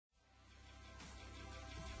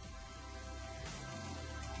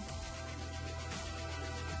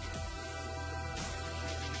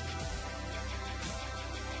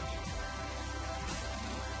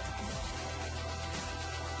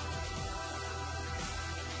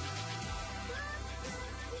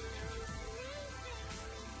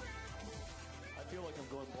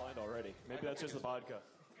already. Maybe that's just the vodka.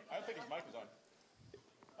 I don't think his mic was on.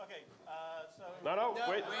 Okay, so... No,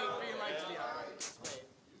 wait. Green light's the on. Wait.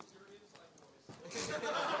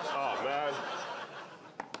 Oh, man.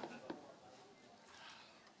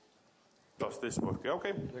 Does this work?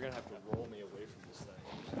 Okay. They're going to have to roll me away from this thing.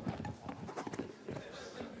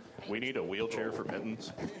 We need a wheelchair for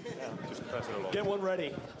mittens. Yeah, just press it along. Get one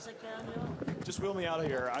ready. Just wheel me out of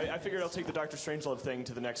here. I figured I'll take the Dr. Strangelove thing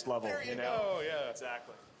to the next level. There you go, yeah.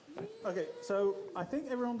 Exactly. Okay, so I think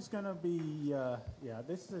everyone's going to be,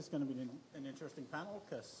 this is going to be an interesting panel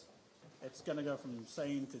because it's going to go from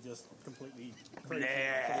sane to just completely crazy.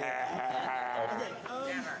 Okay,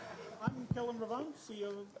 I'm Kelvin Ravone,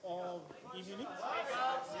 CEO of Eve Unique.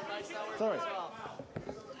 Sorry.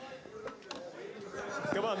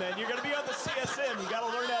 Come on, man. You're going to be on the CSM. You got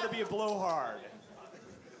to learn how to be a blowhard.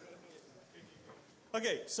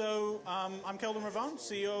 Okay, so I'm Kelvin Ravone,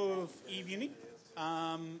 CEO of Eve Unique.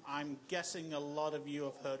 I'm guessing a lot of you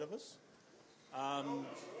have heard of us.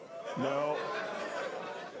 No.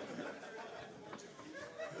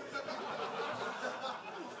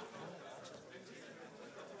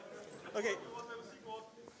 Okay.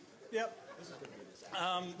 Yep.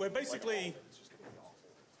 We're basically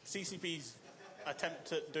CCP's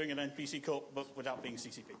attempt at doing an NPC Corp, but without being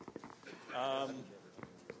CCP.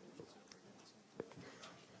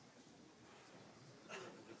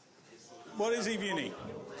 What is Eve Uni?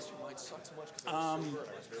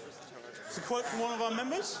 It's a quote from one of our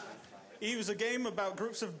members. Eve is a game about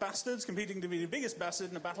groups of bastards competing to be the biggest bastard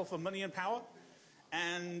in a battle for money and power,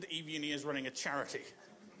 and Eve Uni is running a charity.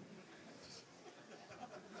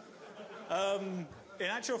 In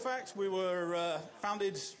actual fact, we were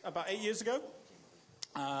founded about 8 years ago,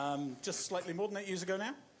 just slightly more than 8 years ago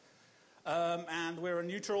now, and we're a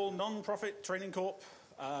neutral, non-profit training corp,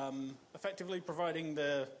 effectively providing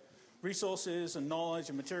the resources and knowledge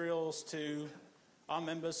and materials to our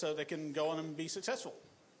members so they can go on and be successful.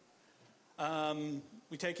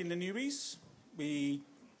 We take in the newbies. We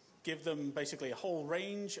give them basically a whole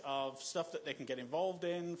range of stuff that they can get involved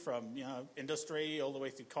in, from industry all the way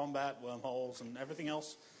through combat, wormholes, and everything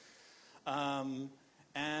else. And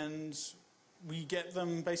we get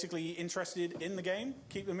them basically interested in the game,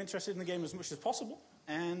 keep them interested in the game as much as possible,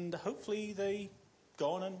 and hopefully they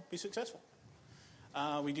go on and be successful.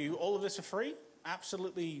 We do all of this for free,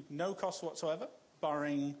 absolutely no cost whatsoever,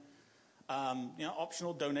 barring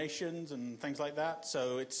optional donations and things like that.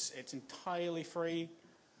 So it's entirely free,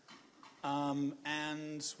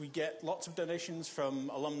 and we get lots of donations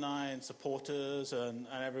from alumni and supporters and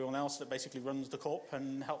everyone else that basically runs the corp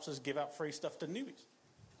and helps us give out free stuff to newbies.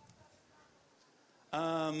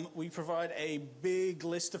 We provide a big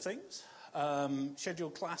list of things: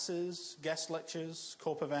 scheduled classes, guest lectures,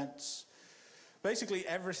 corp events. Basically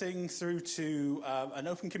everything through to an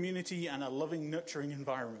open community and a loving, nurturing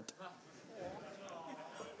environment.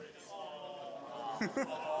 We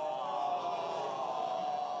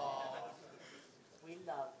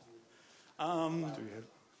love you.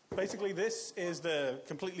 Basically, this is the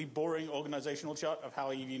completely boring organizational chart of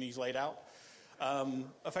how Eve Uni is laid out.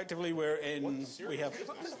 Effectively, it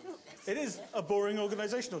is a boring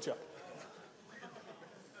organizational chart.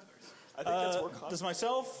 I think that's more there's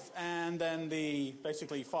myself, and then the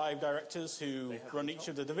basically 5 directors who run each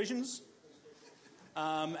of the divisions,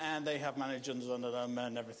 and they have managers under them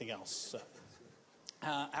and everything else. So.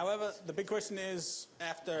 However, the big question is,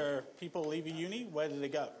 after people leave a uni, where do they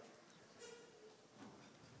go?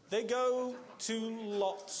 They go to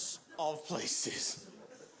lots of places.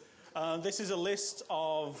 This is a list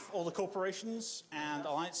of all the corporations and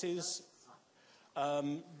alliances.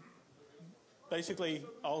 Basically,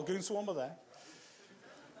 I'll goonswammer there.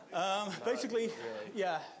 Basically,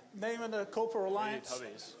 name of the corporate alliance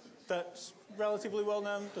that's relatively well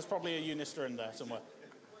known. There's probably a Unista in there somewhere.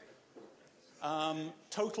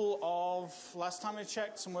 Total of, last time I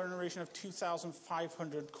checked, somewhere in the region of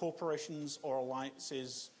 2,500 corporations or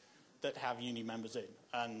alliances that have uni members in.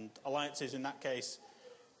 And alliances in that case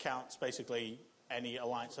counts basically any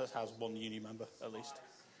alliance that has one uni member at least.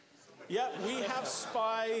 Yeah, we have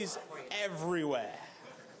spies everywhere.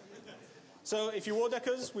 So if you're war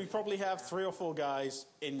deckers, we probably have 3 or 4 guys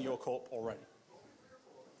in your corp already.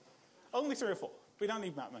 Only 3 or 4. We don't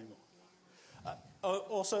need that many more.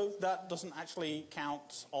 Also, that doesn't actually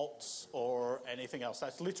count alts or anything else.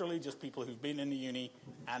 That's literally just people who've been in the uni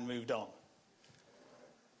and moved on.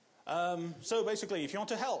 So basically, if you want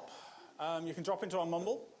to help, you can drop into our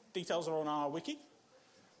Mumble. Details are on our wiki.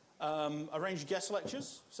 Arrange guest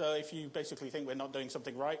lectures. So if you basically think we're not doing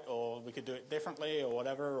something right, or we could do it differently, or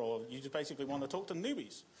whatever, or you just basically want to talk to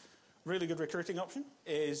newbies, really good recruiting option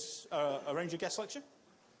is arrange a guest lecture.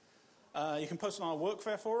 You can post on our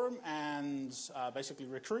Workfare forum and basically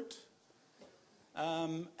recruit.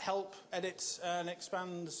 Help edit and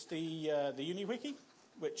expand the UniWiki,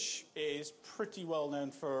 which is pretty well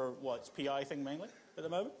known for, well, it's PI thing mainly at the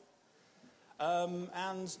moment.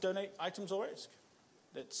 And donate items or risk.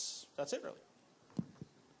 That's it, really.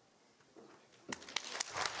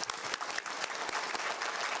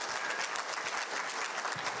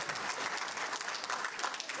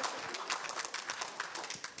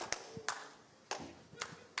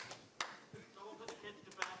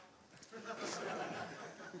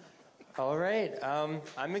 All right, I'm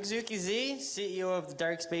Mixuki Z, CEO of the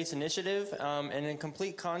Dark Space Initiative, and in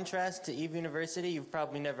complete contrast to Eve University, you've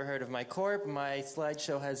probably never heard of my corp. My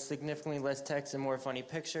slideshow has significantly less text and more funny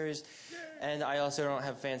pictures, and I also don't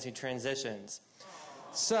have fancy transitions.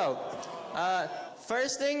 So,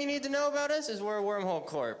 first thing you need to know about us is we're a wormhole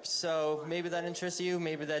corp. So maybe that interests you,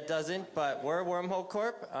 maybe that doesn't, but we're a wormhole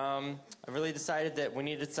corp. I really decided that we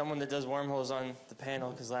needed someone that does wormholes on the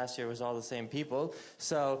panel because last year was all the same people.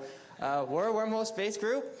 So we're a wormhole space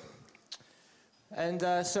group. And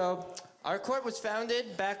so our corp was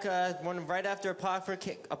founded back right after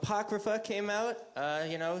Apocrypha came out.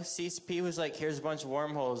 You know, CCP was like, here's a bunch of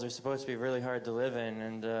wormholes. They're supposed to be really hard to live in,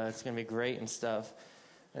 and it's going to be great and stuff.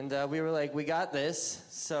 And we were like, we got this.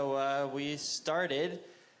 So we started.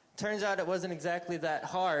 Turns out it wasn't exactly that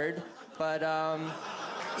hard, but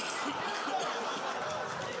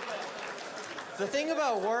the thing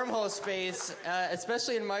about wormhole space,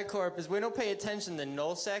 especially in my corp, is we don't pay attention to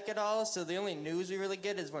nullsec at all. So the only news we really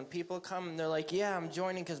get is when people come and they're like, yeah, I'm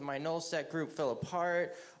joining because my nullsec group fell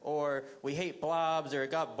apart, or we hate blobs, or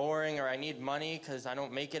it got boring, or I need money because I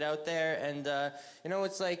don't make it out there. And, you know,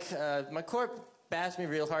 it's like my corp bashed me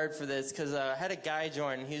real hard for this because I had a guy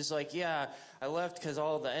join, and he's like, yeah, I left because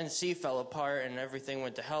all the NC fell apart and everything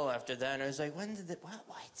went to hell after that. And I was like, when did that,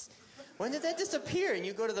 what? When did that disappear? And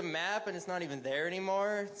you go to the map and it's not even there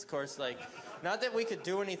anymore. It's, of course, like, not that we could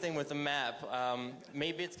do anything with the map.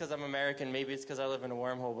 Maybe it's because I'm American, maybe it's because I live in a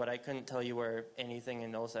wormhole, but I couldn't tell you where anything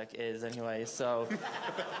in nullsec is anyway, so.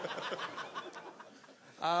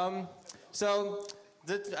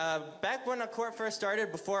 Back when a corp first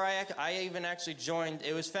started, before I even actually joined,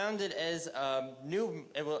 it was founded as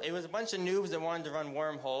it was a bunch of noobs that wanted to run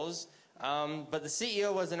wormholes, but the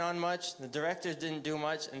CEO wasn't on much, the directors didn't do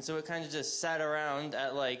much, and so it kind of just sat around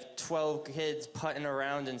at like 12 kids putting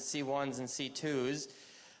around in C1s and C2s.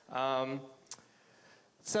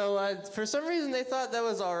 For some reason they thought that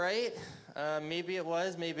was all right. Maybe it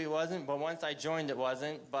was, maybe it wasn't, but once I joined it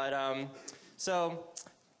wasn't. But so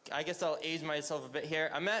I guess I'll age myself a bit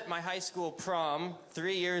here. I'm at my high school prom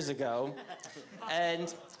 3 years ago,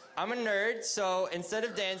 and I'm a nerd, so instead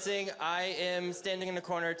of dancing, I am standing in the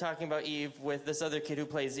corner talking about Eve with this other kid who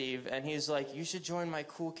plays Eve, and he's like, you should join my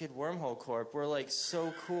cool kid wormhole corp. We're like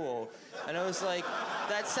so cool. And I was like,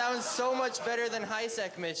 that sounds so much better than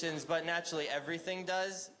high-sec missions, but naturally everything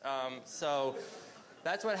does. So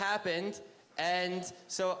that's what happened. And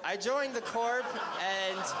so I joined the corp,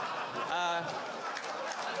 and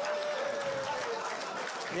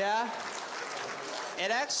yeah. It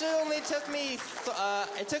actually only took me,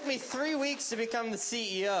 it took me 3 weeks to become the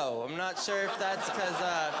CEO. I'm not sure if that's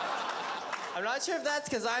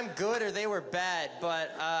because I'm good or they were bad,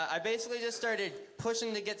 but I basically just started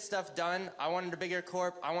pushing to get stuff done. I wanted a bigger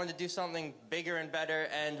corp. I wanted to do something bigger and better,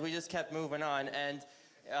 and we just kept moving on. And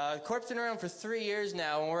corp's been around for 3 years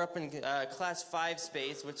now, and we're up in class 5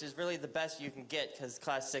 space, which is really the best you can get because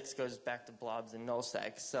class 6 goes back to blobs and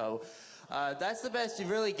nullsec. So that's the best you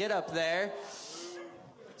really get up there.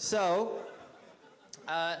 So,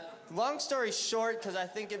 long story short, because I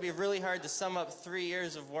think it'd be really hard to sum up 3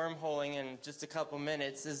 years of wormholing in just a couple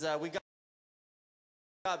minutes, is we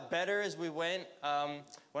got better as we went.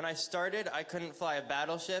 When I started, I couldn't fly a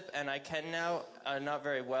battleship, and I can now. Not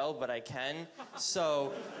very well, but I can.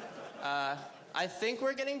 So, I think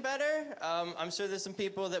we're getting better. I'm sure there's some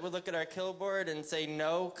people that would look at our kill board and say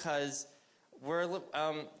no, because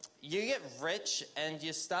you get rich and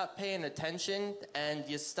you stop paying attention and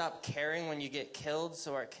you stop caring when you get killed,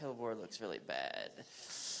 so our kill board looks really bad.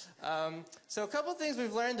 So a couple things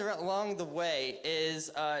we've learned along the way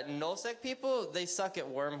is nullsec people, they suck at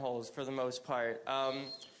wormholes for the most part.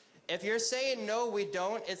 If you're saying no, we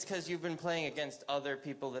don't, it's because you've been playing against other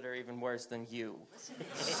people that are even worse than you.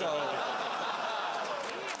 So,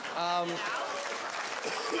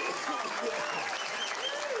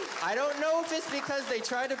 I don't know if it's because they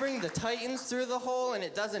try to bring the Titans through the hole and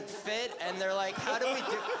it doesn't fit, and they're like, how do we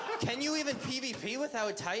do... Can you even PvP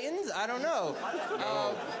without Titans? I don't know.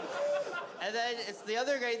 And then the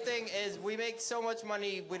other great thing is we make so much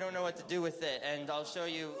money, we don't know what to do with it. And I'll show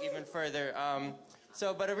you even further.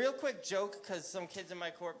 But a real quick joke, because some kids in my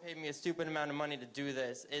corp paid me a stupid amount of money to do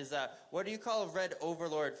this, is what do you call a red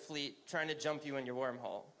overlord fleet trying to jump you in your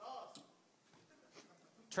wormhole?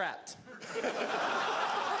 Trapped.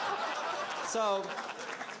 So,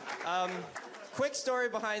 quick story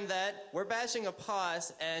behind that. We're bashing a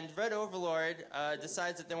pos, and Red Overlord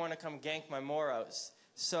decides that they want to come gank my Moros.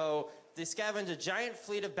 So they scavenge a giant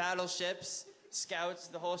fleet of battleships, scouts,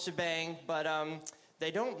 the whole shebang, but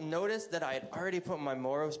they don't notice that I had already put my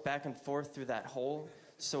Moros back and forth through that hole.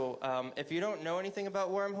 So if you don't know anything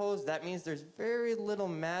about wormholes, that means there's very little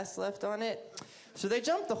mass left on it. So they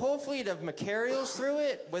jump the whole fleet of Macarials through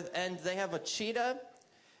it, and they have a cheetah.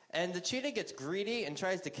 And the cheetah gets greedy and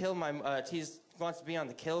tries to kill my, he wants to be on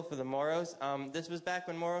the kill for the Moros. This was back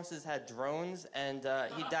when Moros had drones, and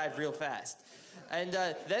he died real fast. And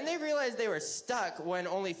then they realized they were stuck when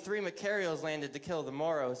only 3 Macarials landed to kill the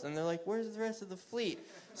Moros. And they're like, where's the rest of the fleet?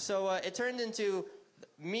 So it turned into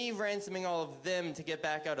me ransoming all of them to get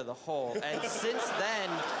back out of the hole. And since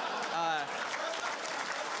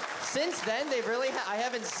then, they've really, I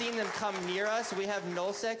haven't seen them come near us. We have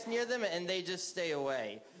nullsects near them, and they just stay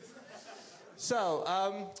away. So,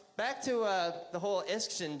 back to the whole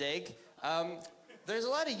ISK shindig. There's a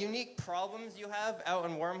lot of unique problems you have out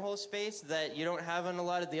in wormhole space that you don't have in a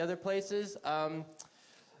lot of the other places.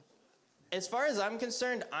 As far as I'm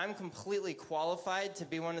concerned, I'm completely qualified to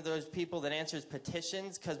be one of those people that answers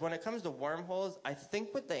petitions, because when it comes to wormholes, I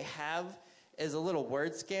think what they have is a little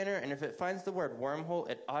word scanner, and if it finds the word wormhole,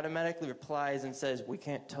 it automatically replies and says, we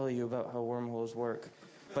can't tell you about how wormholes work,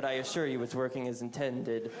 but I assure you it's working as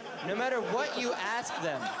intended, no matter what you ask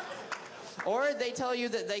them. Or they tell you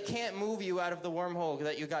that they can't move you out of the wormhole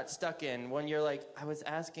that you got stuck in, when you're like, I was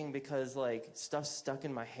asking because, like, stuff's stuck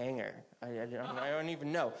in my hanger. I don't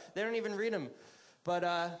even know. They don't even read them.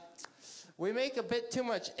 But we make a bit too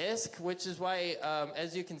much ISK, which is why,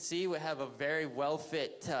 as you can see, we have a very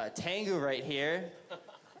well-fit Tengu right here.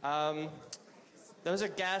 Those are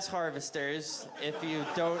gas harvesters, if you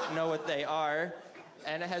don't know what they are.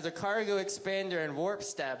 And it has a cargo expander and warp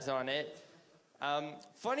stabs on it.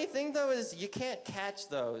 Funny thing, though, is you can't catch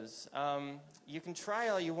those. You can try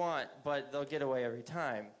all you want, but they'll get away every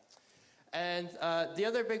time. And the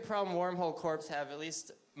other big problem wormhole corps have, at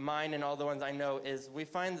least mine and all the ones I know, is we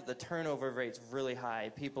find that the turnover rate's really high.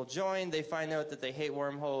 People join, they find out that they hate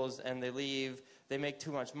wormholes, and they leave. They make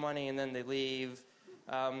too much money, and then they leave.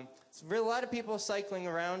 It's a lot of people cycling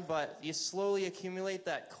around, but you slowly accumulate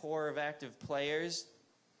that core of active players.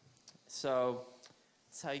 So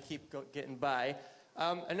that's how you keep getting by.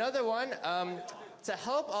 Another one, to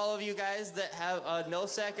help all of you guys that have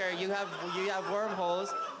nullsec or you have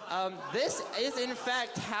wormholes, this is in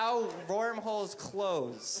fact how wormholes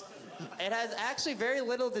close. It has actually very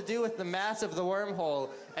little to do with the mass of the wormhole,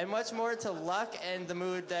 and much more to luck and the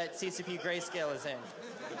mood that CCP Grayscale is in.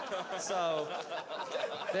 So,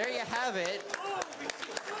 there you have it.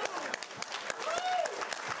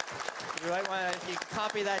 You might want to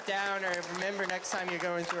copy that down, or remember next time you're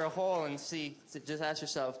going through a hole and see, just ask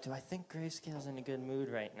yourself, do I think Grayscale's in a good mood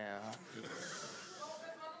right now?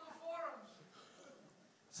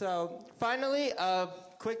 So, finally, a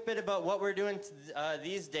quick bit about what we're doing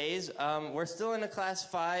these days. We're still in a Class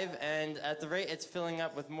 5, and at the rate it's filling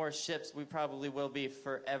up with more ships, we probably will be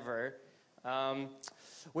forever.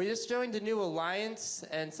 We just joined a new alliance,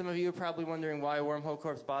 and some of you are probably wondering why Wormhole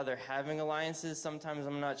Corps bother having alliances. Sometimes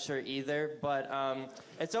I'm not sure either, but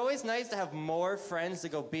it's always nice to have more friends to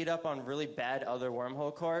go beat up on really bad other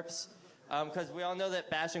Wormhole Corps. Because we all know that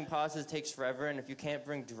bashing bosses takes forever, and if you can't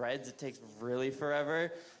bring dreads, it takes really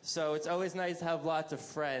forever. So it's always nice to have lots of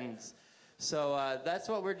friends. So that's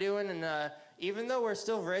what we're doing, and even though we're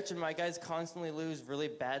still rich and my guys constantly lose really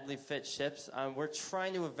badly fit ships, we're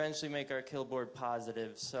trying to eventually make our kill board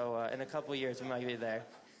positive. So in a couple of years, we might be there.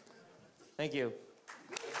 Thank you.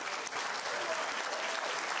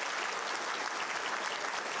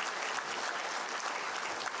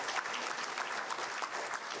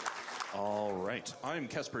 All right. I'm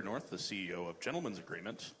Kesper North, the CEO of Gentleman's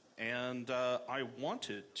Agreement, and I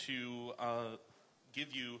wanted to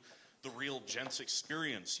give you the real gents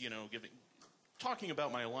experience, you know, talking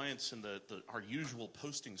about my alliance and our usual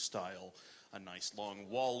posting style, a nice long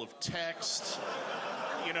wall of text,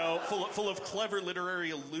 you know, full of clever literary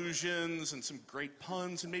allusions and some great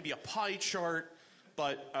puns and maybe a pie chart,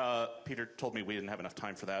 but Peter told me we didn't have enough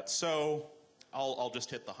time for that, so I'll just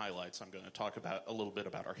hit the highlights. I'm going to talk about a little bit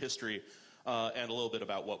about our history and a little bit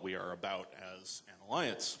about what we are about as an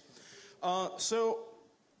alliance. So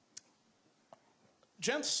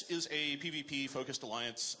Gents is a PvP-focused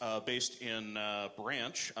alliance based in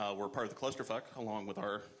Branch. We're part of the Clusterfuck, along with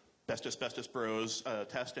our bestest bros,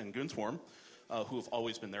 Test and Goonswarm, who have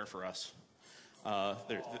always been there for us.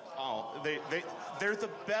 They're the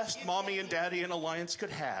best mommy and daddy an alliance could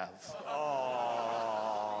have.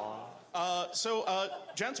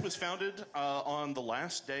 Gents was founded on the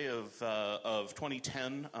last day of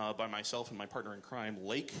 2010 by myself and my partner in crime,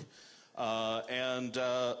 Lake.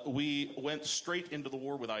 We went straight into the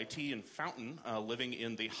war with IT in Fountain, living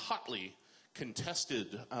in the hotly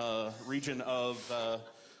contested region of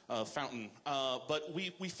Fountain. But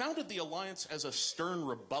we founded the alliance as a stern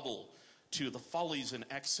rebuttal to the follies and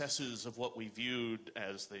excesses of what we viewed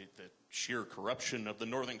as the sheer corruption of the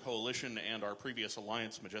Northern Coalition and our previous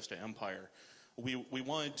alliance, Majesta Empire. We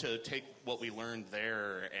wanted to take what we learned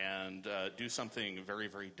there and do something very,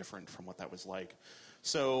 very different from what that was like.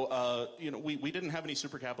 So, we didn't have any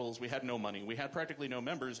super capitals, we had no money, we had practically no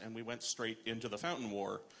members, and we went straight into the Fountain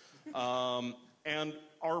War. And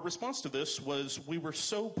our response to this was we were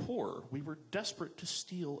so poor, we were desperate to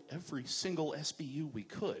steal every single SBU we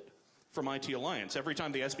could from IT Alliance. Every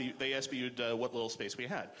time they SBU'd what little space we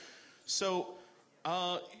had. So,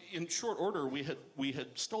 in short order, we had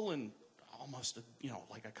stolen almost,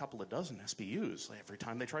 like a couple of dozen SBUs every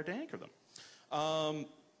time they tried to anchor them.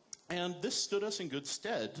 And this stood us in good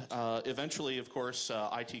stead. Eventually, of course,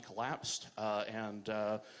 IT collapsed, and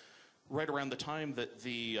right around the time that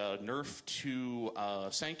the nerf to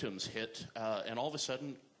Sanctums hit, and all of a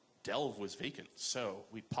sudden, Delve was vacant. So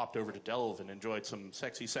we popped over to Delve and enjoyed some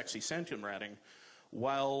sexy Sanctum ratting,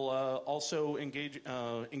 while also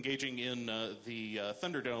engaging in the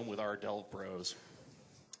Thunderdome with our Delve bros.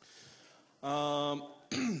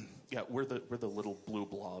 Yeah, we're the little blue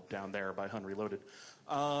blob down there by Hun Reloaded.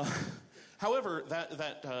 However,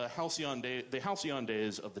 the halcyon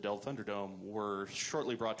days of the Delve Thunderdome were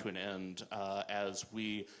shortly brought to an end as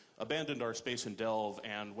we abandoned our space in Delve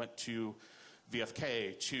and went to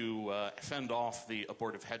VFK to fend off the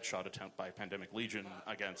abortive headshot attempt by Pandemic Legion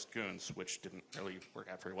against Goons, which didn't really work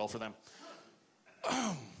out very well for them.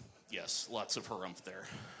 Yes, lots of harumph there.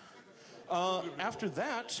 After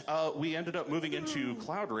that, we ended up moving into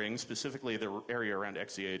Cloud Ring, specifically the area around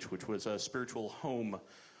XCH, which was a spiritual home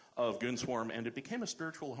of Goonswarm, and it became a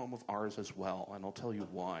spiritual home of ours as well, and I'll tell you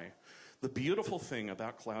why. The beautiful thing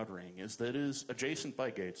about Cloud Ring is that it is adjacent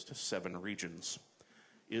by gates to 7 regions.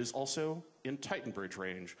 It is also in Titan Bridge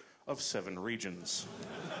range of 7 regions.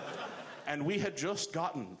 And we had just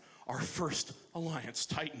gotten our first Alliance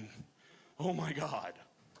Titan. Oh my God.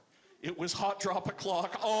 It was hot drop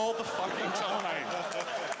o'clock all the fucking time.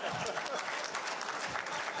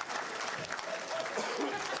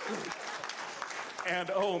 And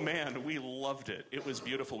oh man, we loved it. It was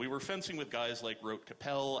beautiful. We were fencing with guys like Rote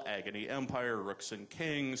Capel, Agony Empire, Rooks and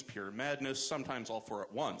Kings, Pure Madness, sometimes all 4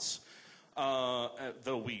 at once.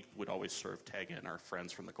 Though we would always sort of tag in our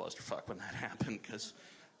friends from the Clusterfuck when that happened, because,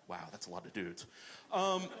 wow, that's a lot of dudes.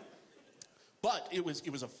 But it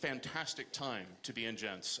was a fantastic time to be in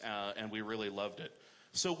Gents, and we really loved it.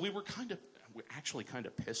 So we're actually kind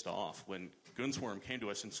of pissed off when Goonswarm came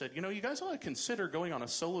to us and said, you guys ought to consider going on a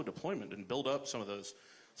solo deployment and build up some of those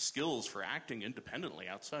skills for acting independently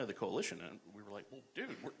outside of the coalition. And we were like, well,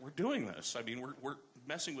 dude, we're doing this. I mean, we're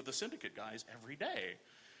messing with the syndicate guys every day.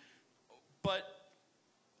 But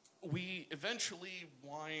we eventually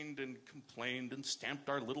whined and complained and stamped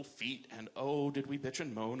our little feet, and oh, did we bitch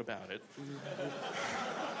and moan about it.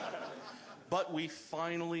 But we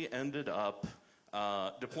finally ended up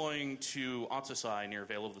deploying to Otsasai near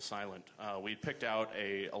Vale of the Silent. We'd picked out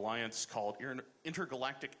a alliance called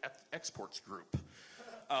Intergalactic Exports Group.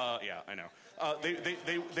 Yeah, I know.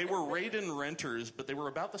 They were Raiden renters, but they were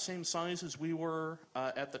about the same size as we were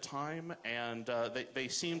at the time, and they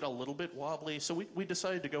seemed a little bit wobbly, so we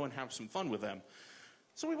decided to go and have some fun with them.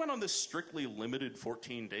 So we went on this strictly limited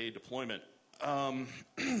 14-day deployment,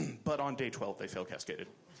 but on day 12 they fail cascaded.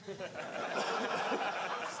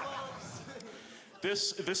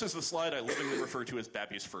 This is the slide I lovingly refer to as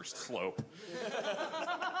Babby's first slope.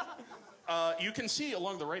 You can see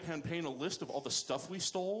along the right-hand pane a list of all the stuff we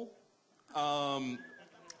stole. They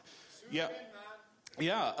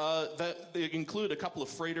include a couple of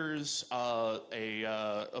freighters, a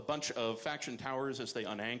bunch of faction towers as they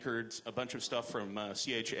unanchored, a bunch of stuff from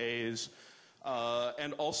CHAs,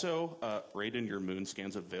 and also, Raiden, your moon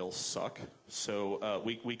scans of Vale suck. So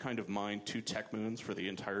we kind of mined 2 tech moons for the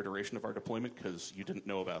entire duration of our deployment because you didn't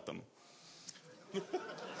know about them.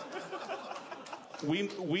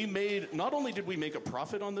 we made, not only did we make a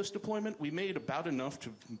profit on this deployment, we made about enough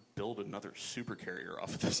to build another supercarrier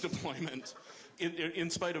off of this deployment, in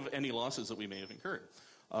spite of any losses that we may have incurred.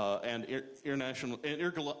 And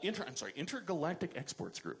Intergalactic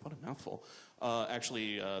Exports Group, what a mouthful.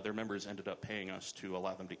 Actually, their members ended up paying us to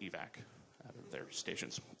allow them to evac out of their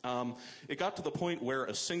stations. It got to the point where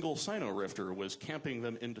a single Sino-rifter was camping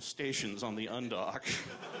them into stations on the undock.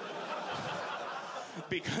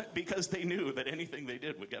 because they knew that anything they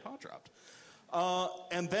did would get hot dropped.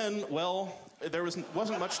 And then, well, there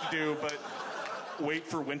wasn't much to do but wait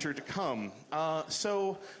for winter to come.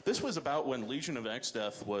 So this was about when Legion of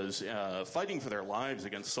Exdeath was fighting for their lives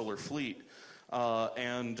against Solar Fleet.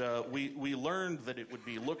 And we learned that it would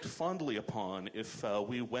be looked fondly upon if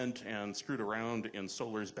we went and screwed around in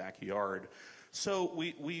Solar's backyard. So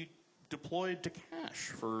we deployed to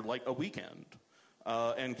Cache for like a weekend.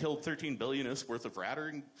 And killed 13 billion-isk worth of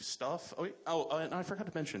rattering stuff. And I forgot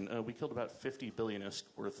to mention, we killed about 50 billion-isk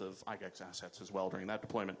worth of IGEX assets as well during that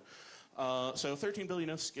deployment. So 13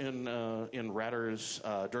 billion-isk in ratters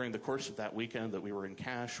during the course of that weekend that we were in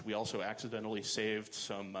Cache. We also accidentally saved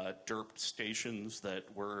some derped stations that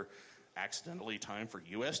were accidentally timed for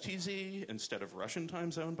USTZ instead of Russian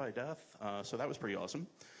time zone by death. So that was pretty awesome.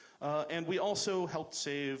 And we also helped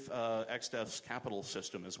save XDEF's capital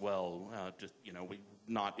system as well. Just,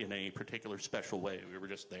 not in a particular special way. We were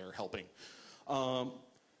just there helping.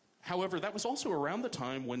 However, that was also around the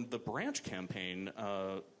time when the branch campaign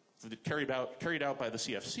carried out by the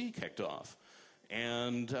CFC kicked off.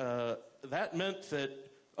 And that meant that,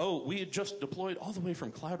 we had just deployed all the way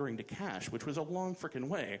from Cloud Ring to Cache, which was a long frickin'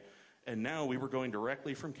 way. And now we were going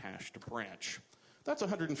directly from Cache to branch. That's a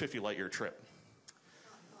 150 light-year trip.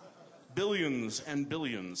 Billions and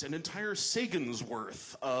billions, an entire Sagan's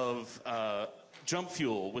worth of jump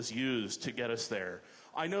fuel was used to get us there.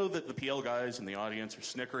 I know that the PL guys in the audience are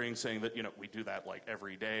snickering, saying that, we do that like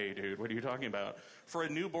every day, dude. What are you talking about? For a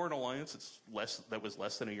newborn alliance, that was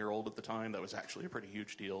less than a year old at the time. That was actually a pretty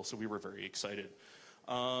huge deal, so we were very excited.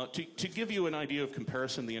 To give you an idea of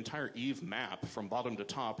comparison, the entire EVE map from bottom to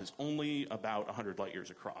top is only about 100 light years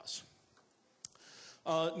across.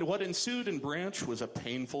 What ensued in Branch was a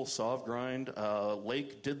painful sov grind.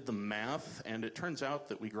 Lake did the math, and it turns out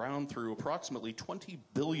that we ground through approximately 20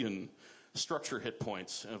 billion structure hit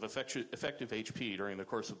points of effective HP during the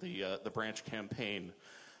course of the Branch campaign,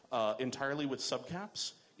 entirely with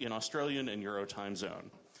subcaps in Australian and Euro time zone.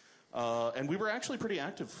 And we were actually pretty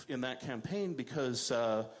active in that campaign because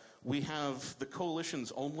we have the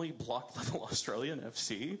coalition's only block-level Australian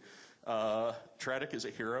FC. Tradic is a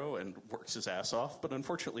hero and works his ass off, but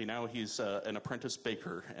unfortunately now he's an apprentice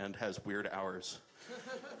baker and has weird hours.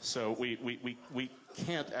 So we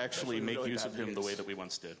can't actually make really use of him the way that we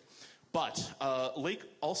once did. But Lake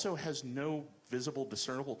also has no visible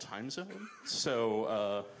discernible time zone,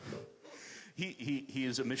 so he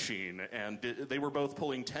is a machine, and they were both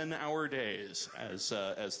pulling 10-hour days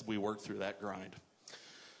as we worked through that grind.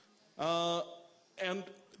 And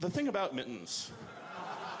the thing about Mittens...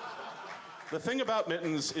 The thing about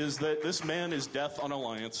Mittens is that this man is death on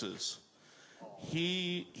alliances.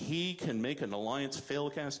 He can make an alliance fail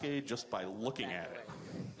cascade just by looking at it.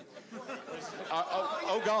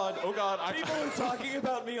 Oh God. People are talking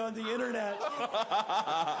about me on the internet.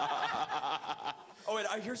 Oh, and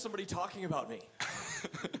I hear somebody talking about me.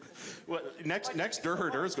 Well, next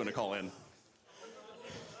Durher is going to call in.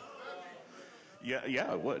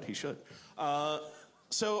 Yeah, it would. He should.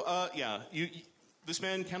 This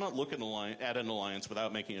man cannot look at an alliance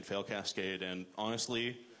without making it fail cascade, and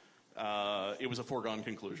honestly, it was a foregone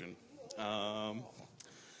conclusion.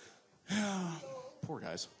 Poor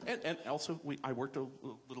guys. And also, I worked a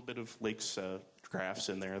little bit of Lake's graphs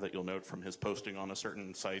in there that you'll note from his posting on a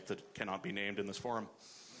certain site that cannot be named in this forum.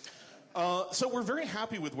 So we're very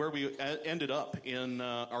happy with where we ended up in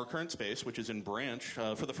our current space, which is in Branch.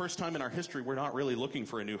 For the first time in our history, we're not really looking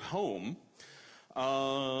for a new home.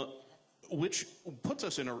 Which puts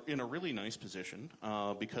us in a really nice position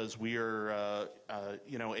because we are,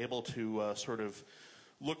 able to sort of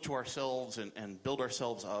look to ourselves and build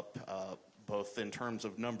ourselves up, both in terms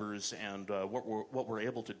of numbers and what we're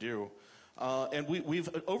able to do. And we've,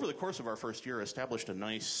 over the course of our first year, established a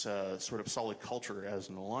nice sort of solid culture as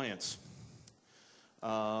an alliance.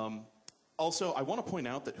 Also, I want to point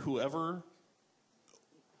out that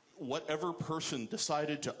whatever person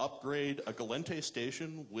decided to upgrade a Galente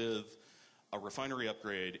station with a refinery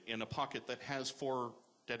upgrade in a pocket that has 4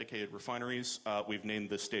 dedicated refineries, we've named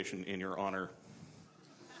this station in your honor.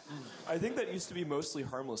 I think that used to be mostly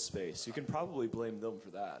harmless space. You can probably blame them for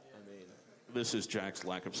that. This is Jack's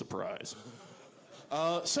lack of surprise.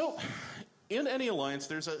 So, in any alliance,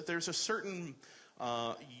 there's a certain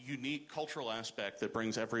unique cultural aspect that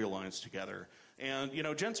brings every alliance together. And, you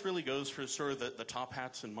know, Gents really goes for sort of the top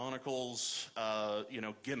hats and monocles, you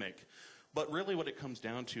know, gimmick. But really what it comes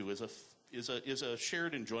down to is a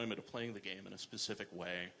shared enjoyment of playing the game in a specific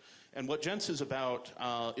way. And what Gents is about,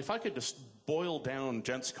 if I could just boil down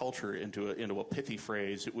Gents culture into a pithy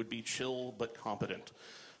phrase, it would be chill but competent.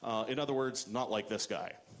 In other words, not like this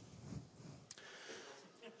guy.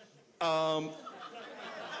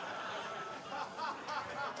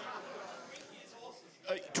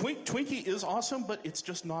 Twinkie is awesome, but it's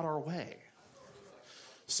just not our way.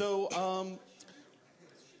 So,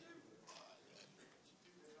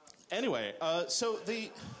 anyway, so the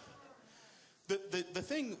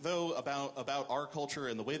thing, though, about our culture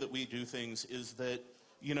and the way that we do things is that,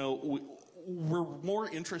 you know, we're more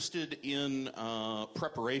interested in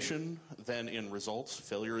preparation than in results.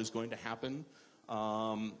 Failure is going to happen.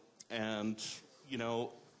 And, you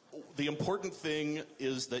know, the important thing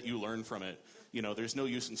is that you learn from it. You know, there's no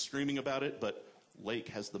use in screaming about it, but Lake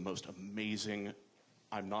has the most amazing,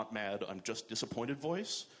 I'm not mad, I'm just disappointed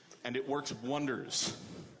voice, and it works wonders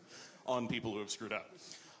on people who have screwed up.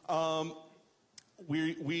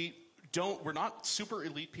 We're not super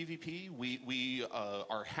elite PvP. We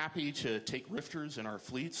are happy to take rifters in our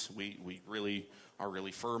fleets. We really are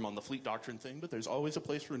really firm on the fleet doctrine thing, but there's always a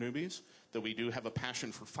place for newbies. That we do have a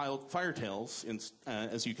passion for firetails,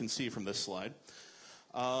 as you can see from this slide.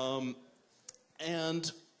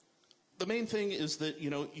 And the main thing is that, you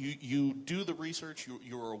know, you do the research,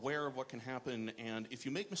 you're aware of what can happen, and if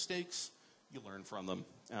you make mistakes, you learn from them.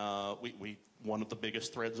 One of the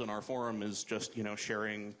biggest threads on our forum is just, you know,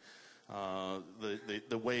 sharing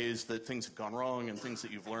the ways that things have gone wrong and things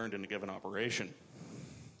that you've learned in a given operation.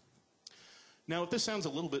 Now, if this sounds a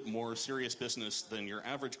little bit more serious business than your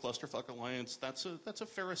average clusterfuck alliance, that's a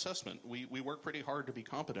fair assessment. We work pretty hard to be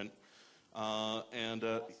competent, I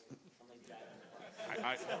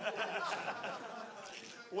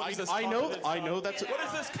know that's what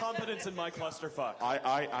is this competence in my clusterfuck?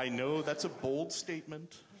 I know that's a bold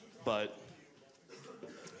statement, but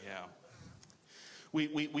yeah.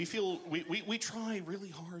 We feel we try really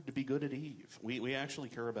hard to be good at Eve. We actually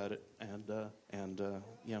care about it, and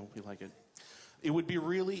you know, we like it. It would be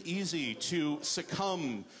really easy to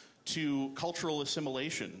succumb to cultural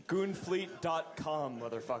assimilation. Goonfleet.com,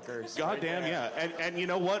 motherfuckers. Goddamn, yeah. And you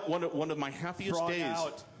know what? One of my happiest Frog days.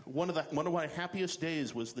 out. One of my happiest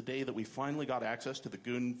days was the day that we finally got access to the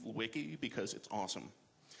Goon Wiki, because it's awesome.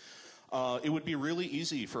 It would be really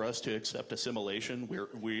easy for us to accept assimilation.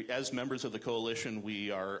 We, as members of the coalition, we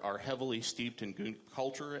are heavily steeped in Goon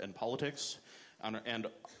culture and politics and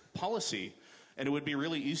policy, and it would be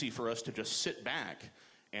really easy for us to just sit back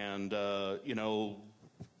and you know,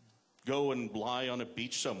 go and lie on a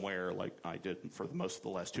beach somewhere, like I did for most of the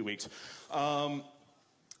last 2 weeks,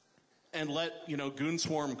 and let, you know, Goon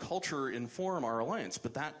Swarm culture inform our alliance.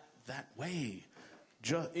 But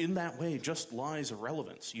in that way just lies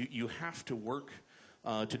irrelevance. You have to work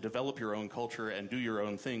to develop your own culture and do your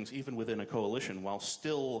own things, even within a coalition, while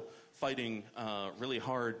still fighting really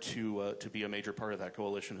hard to be a major part of that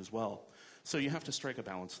coalition as well. So you have to strike a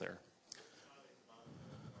balance there.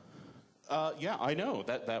 Yeah, I know.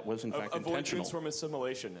 That was, in fact, avoid intentional. Goon Swarm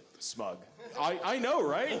assimilation, smug. I know,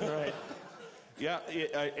 right? Right. Yeah,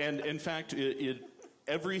 and in fact,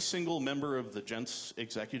 every single member of the Gents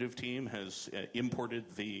executive team has imported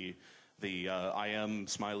the I am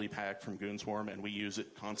smiley pack from Goon Swarm, and we use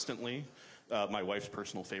it constantly. My wife's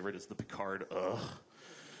personal favorite is the Picard. Ugh.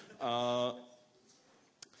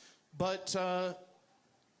 But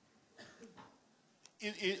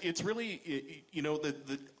it's really, you know,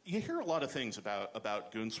 you hear a lot of things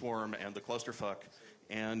about Goon Swarm and the clusterfuck,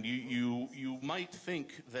 and you might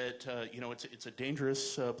think that you know, it's a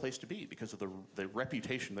dangerous place to be because of the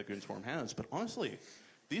reputation that Goon Swarm has. But honestly,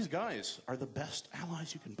 these guys are the best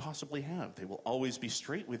allies you can possibly have. They will always be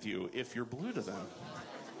straight with you if you're blue to them.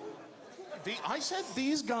 I said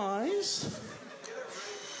these guys.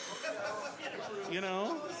 You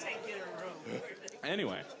know.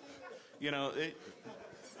 Anyway, you know.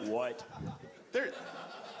 What?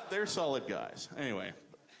 They're solid guys. Anyway,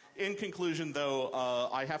 in conclusion, though,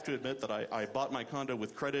 I have to admit that I bought my condo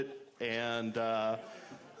with credit, and I'm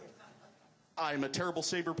a terrible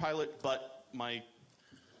saber pilot, but my...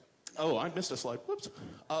 Oh, I missed a slide. Whoops.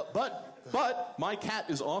 But my cat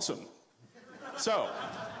is awesome. So...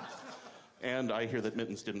 And I hear that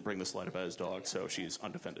Mittens didn't bring the slide about his dog, so she's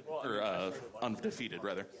undefended. Or undefeated,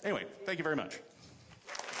 rather. Anyway, thank you very much.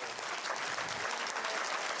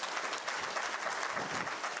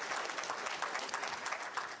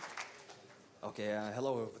 Okay,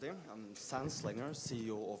 hello everybody. I'm Sandslinger,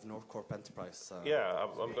 CEO of North Corp Enterprise. Yeah,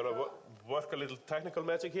 I'm going to work a little technical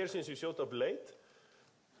magic here since you showed up late.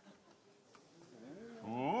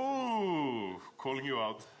 Ooh, calling you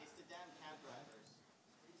out. It's the damn cat drivers.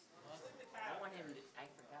 I want him to, I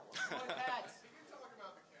forgot what. Cats!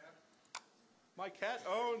 My cat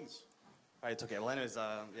owns. Right, okay, well anyways,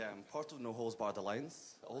 yeah, I'm part of No Holds Barred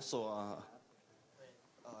Alliance. Also,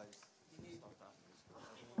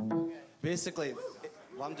 basically,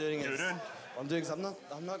 what I'm doing is, I'm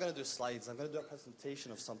not going to do slides. I'm going to do a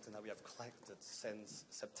presentation of something that we have collected since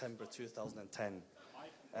September 2010.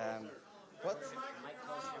 What?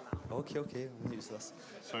 Okay, I'm used to this.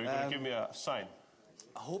 So you're going to give me a sign?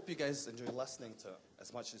 I hope you guys enjoy listening to it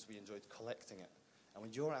as much as we enjoyed collecting it. And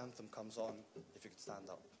when your anthem comes on, if you could stand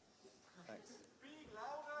up. Thanks. Speak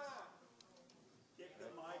louder!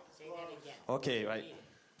 Say that again. Okay, right.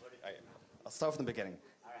 I'll start from the beginning.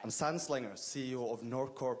 I'm Sandslinger, CEO of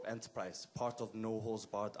North Corp Enterprise, part of No Holds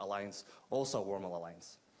Barred Alliance, also a Wormhole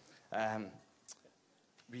Alliance.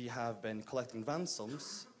 We have been collecting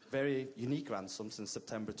ransoms, very unique ransoms, since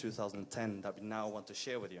September 2010 that we now want to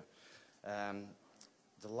share with you.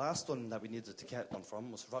 The last one that we needed to get one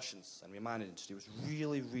from was Russians, and we managed. It was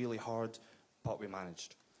really, really hard, but we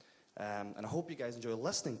managed. And I hope you guys enjoy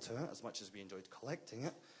listening to it as much as we enjoyed collecting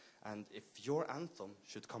it. And if your anthem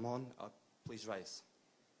should come on, please rise.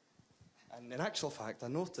 And in actual fact, I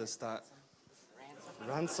noticed that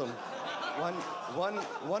ransom,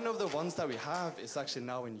 one of the ones that we have is actually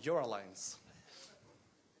now in your alliance.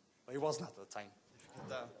 But it wasn't at the time.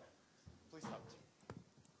 Please start.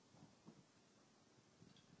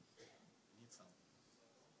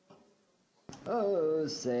 Oh,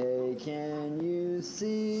 say, can you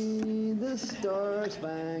see the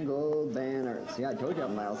Star-Spangled Banner? See, I told you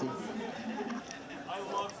I'm lousy. I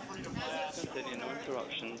love freedom flags. Continue, no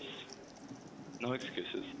interruptions, no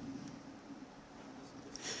excuses.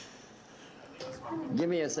 Give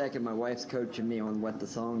me a second, my wife's coaching me on what the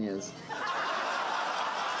song is.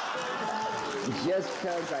 Just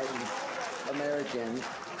because I'm American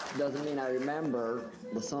doesn't mean I remember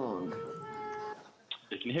the song.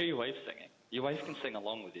 You can hear your wife singing. Your wife can sing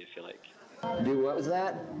along with you if you like. Do what was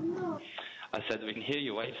that? I said we can hear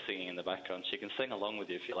your wife singing in the background. She can sing along with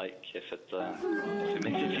you if you like, if it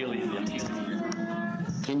makes you feel easier.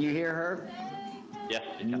 Can you hear her? Yes,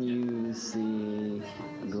 you can. You see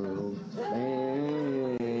a little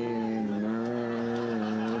banner,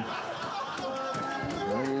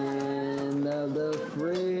 land of the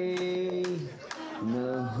free,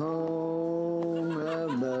 the home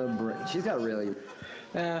of the brave. She's got really...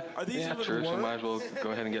 Yeah, true, so might as well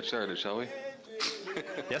go ahead and get started, shall we?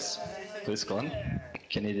 Yes, please go on.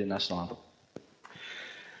 Canadian National Anthem.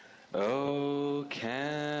 Oh,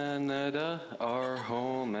 Canada, our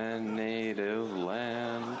home and native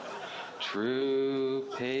land, true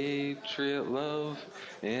patriot love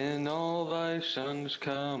in all thy sons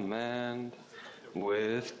command.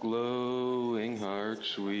 With glowing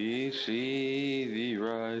hearts we see thee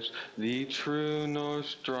rise, the true north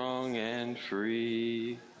strong and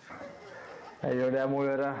free. Jeg gjør det jeg må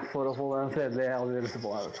gjøre for å få den fredelige avgjørelsen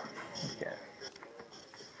på her. Okay.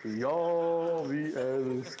 Ja, vi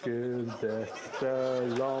elsker dette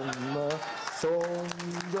landet som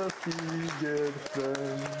det stiger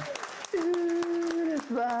frem.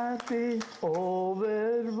 Urettferdig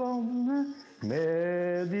over vannet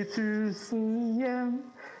med de 1000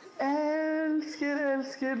 hjem.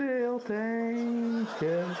 Elsker det å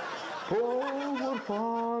tenke på vår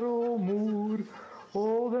far og mor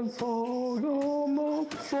og den sorg og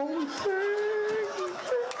nåt som skjenker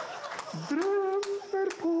drømmer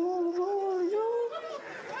på vår jord.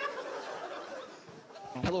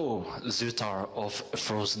 Hello, Zutar of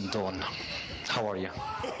Frozen Dawn. How are you?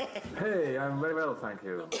 Hey, I'm very well, thank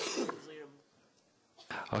you.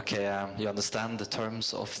 Okay, you understand the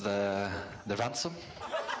terms of the ransom?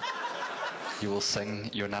 You will sing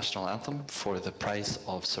your national anthem for the price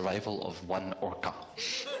of survival of 1 orca.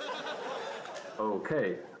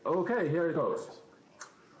 Okay, here it goes.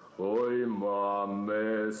 Oi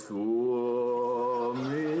mamme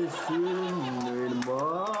suomi synnin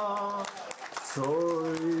maa,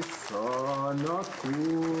 soi sana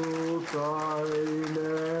kultainen.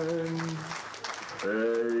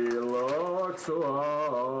 Ei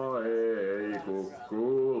laaksoa, ei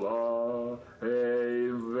kukkulaa,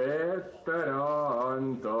 ei vettä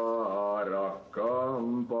rantaa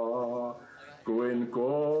rakkaampaa kuin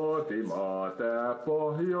kotimaa tää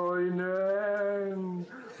pohjoinen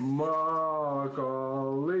maa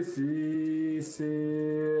kallis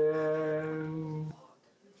isien.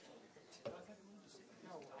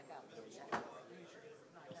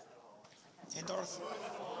 Hey, Darth.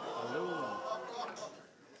 Hello.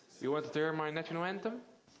 You want to hear my national anthem?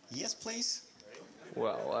 Yes, please.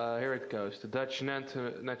 Well, here it goes. The Dutch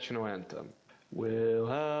national anthem.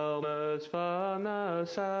 Wilhelmus van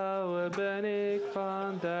Nassau ben ik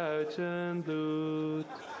van Duitsen bloed.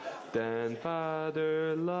 Den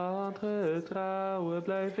vaderland getrouwe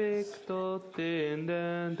blijf ik tot in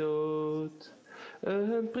den dood.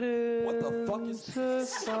 Een prinsen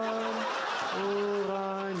van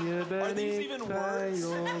Oranje ben ik vrij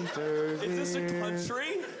onverweerd. Is this a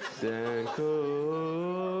country? Den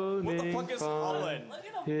koning van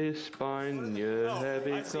Spanje heb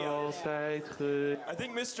ik altijd I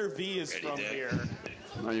think Mr. V is from here.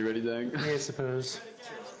 Are you ready, Doug? I suppose.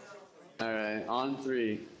 All right, on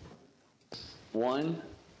 3. 1,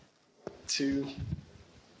 2,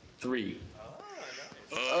 3.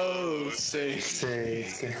 Oh, say,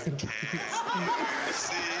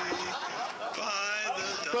 by the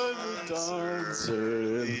dawn's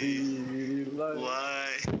early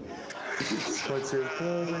light. What's it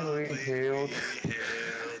we hailed?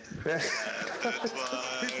 The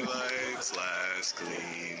twilight's last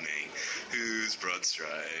gleaming, whose broad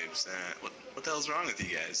stripes and what the hell's wrong with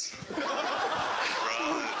you guys?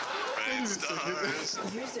 Broad bright stars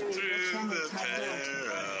through the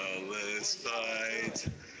perilous fight,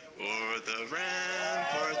 o'er the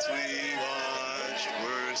ramparts we watch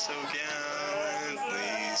were so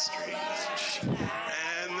gallantly streamed,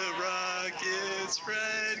 and the rockets'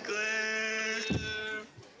 red glare,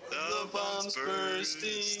 the bombs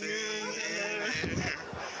bursting in air,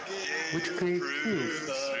 Which gave proof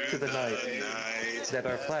to the night that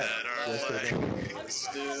our flag was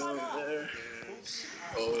still there.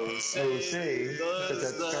 Oh, say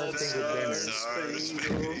that star-spangled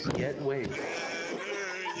banner yet wave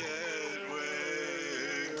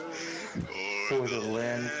for the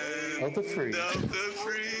land of the free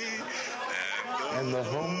and the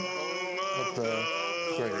home of the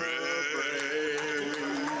brave.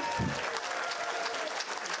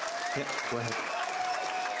 Yeah, go ahead.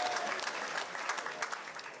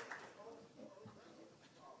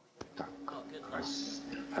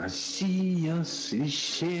 Россия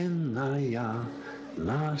священная,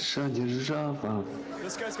 наша держава,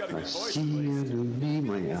 Россия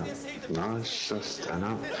любимая, наша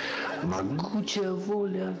страна, могучая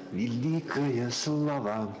воля, великая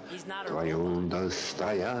слава, твое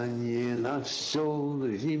достояние на все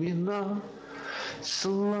времена,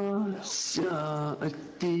 славься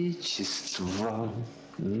Отечество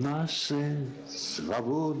наше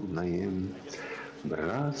свободное,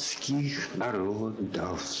 братских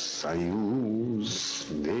народов союз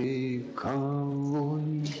вековой.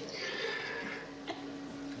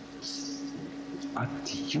 От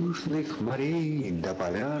южных морей до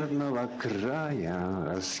полярного края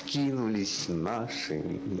раскинулись наши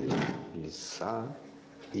леса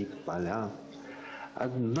и поля.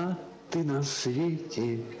 Одна ты на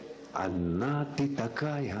свете, одна ты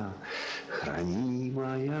такая,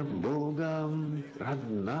 хранимая Богом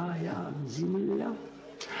родная земля.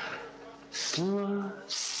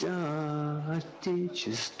 Славься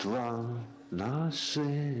Отечество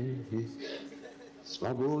наше,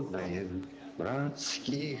 свободное,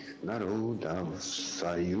 братских народов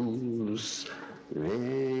союз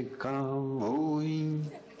вековой.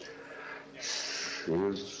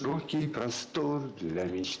 Широкий простор для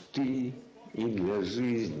мечты и для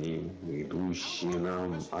жизни, идущие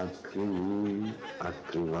нам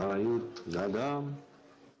открывают года.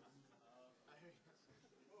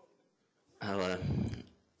 Hello.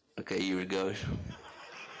 Okay, here it goes.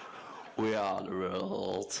 We are the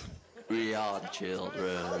world. We are the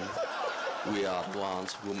children. We are the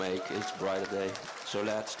ones who make it a brighter day. So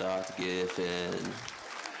let's start giving.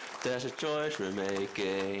 There's a choice we're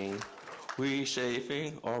making. We're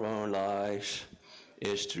saving our own lives.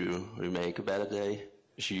 It's true, we make a better day.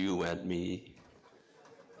 It's you and me.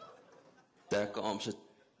 There comes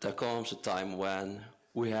a time when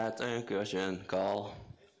we had an incursion call.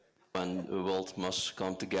 When the world must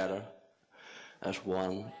come together as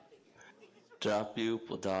one. There are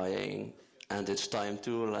people dying, and it's time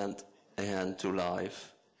to lend a hand to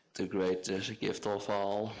life, the greatest gift of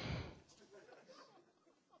all.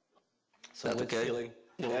 So that with okay? Feeling.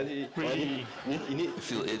 You need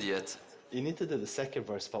feel idiot. You need to do the second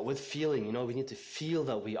verse, but with feeling, you know, we need to feel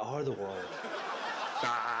that we are the world.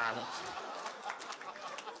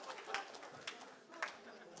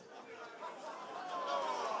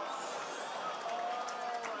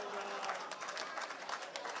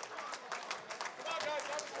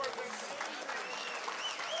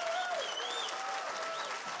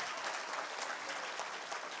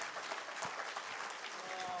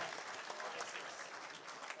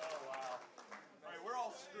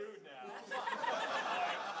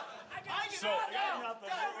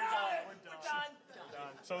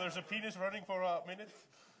 So there's a penis running for a minute?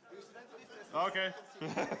 Okay.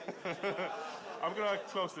 I'm gonna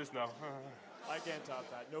close this now. I can't top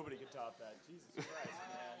that. Nobody can top that. Jesus Christ,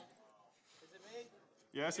 man. Is it me?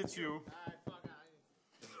 Yes, it's you.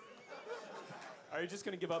 Are you just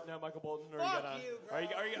going to give up now, Michael Bolton? Or Fuck are you you, bro. Are you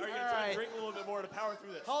going to All try right. to drink a little bit more to power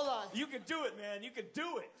through this? Hold on. You can do it, man. You can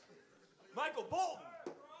do it. Michael Bolton.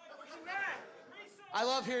 I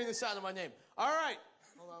love hearing the sound of my name. All right.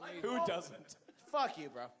 Hold on, Who doesn't? Fuck you,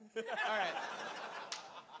 bro. All right.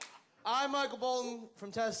 I'm Michael Bolton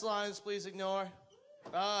from Test Alliance. Please ignore.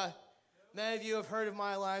 Many of you have heard of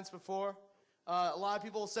my alliance before. A lot of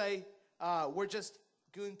people say we're just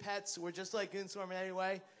goon pets. We're just like Goon Swarm in any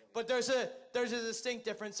way. But there's a distinct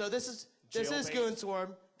difference. So this is Jailbait. Goon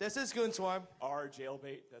Swarm. This is Goon Swarm. Our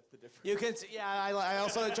jailbait. That's the difference. You can see, yeah. I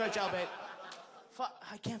also try jailbait.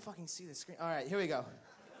 I can't fucking see the screen. All right, here we go.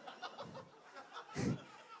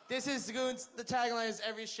 This is the Goons. The tagline is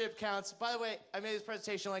 "Every ship counts." By the way, I made this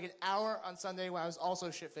presentation like an hour on Sunday when I was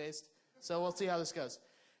also shit-faced. So we'll see how this goes.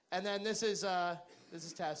 And then this is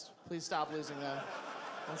Test. Please stop losing them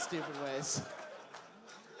in stupid ways.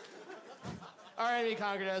 Our enemy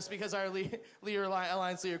conquered us because our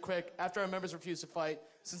alliance leader quit after our members refused to fight,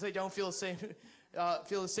 since they don't feel safe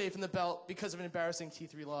in the belt because of an embarrassing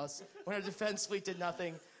T3 loss. When our defense fleet did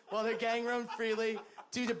nothing, while their gang roamed freely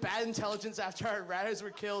due to bad intelligence after our ratters were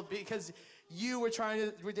killed because they were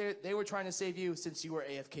trying to save you since you were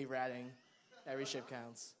AFK ratting. Every ship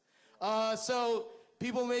counts. So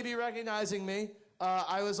people may be recognizing me.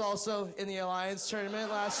 I was also in the Alliance tournament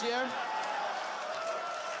last year.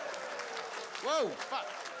 Whoa, fuck.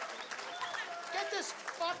 Get this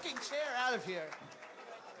fucking chair out of here.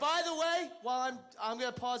 By the way, while I'm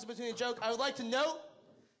going to pause in between a joke, I would like to note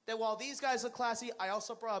that while these guys look classy, I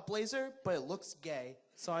also brought a blazer, but it looks gay,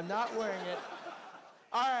 so I'm not wearing it.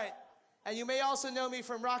 All right, and you may also know me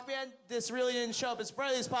from Rock Band. This really didn't show up as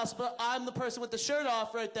brightly as possible. I'm the person with the shirt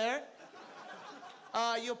off right there.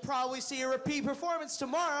 You'll probably see a repeat performance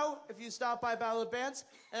tomorrow if you stop by Battle of Bands.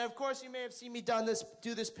 And of course, you may have seen me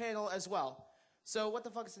do this panel as well. So what the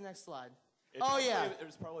fuck is the next slide? It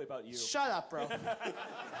was probably about you. Shut up, bro.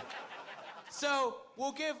 So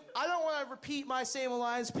I don't want to repeat my same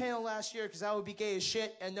Alliance panel last year because that would be gay as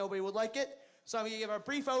shit and nobody would like it. So I'm going to give a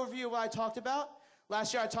brief overview of what I talked about.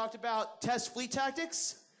 Last year I talked about test fleet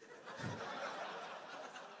tactics.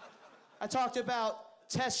 I talked about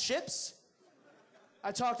test ships.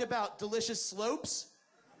 I talked about delicious slopes.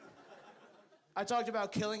 I talked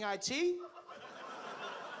about killing IT.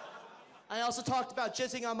 I also talked about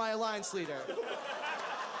jizzing on my alliance leader.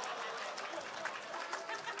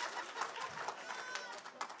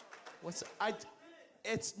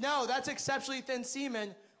 That's exceptionally thin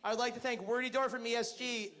semen. I'd like to thank Wordy Door from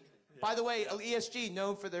ESG. By the way, ESG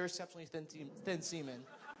known for their exceptionally thin semen.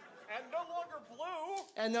 And no longer blue.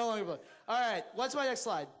 And no longer blue. All right, what's my next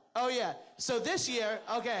slide? Oh yeah, so this year,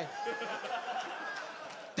 okay.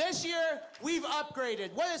 This year, we've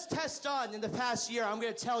upgraded. What has Test done in the past year? I'm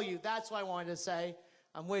going to tell you. That's what I wanted to say.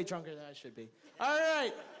 I'm way drunker than I should be. All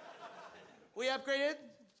right. We upgraded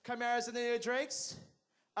Chimeras and the new Drakes.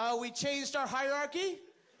 We changed our hierarchy,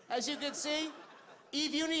 as you can see.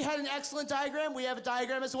 Eve Uni had an excellent diagram. We have a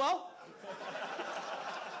diagram as well.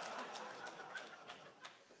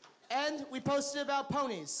 And we posted about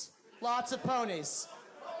ponies. Lots of ponies.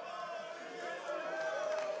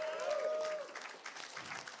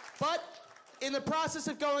 But in the process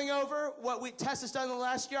of going over what Test has done in the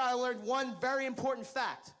last year, I learned one very important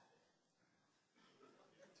fact.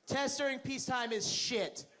 Test during peacetime is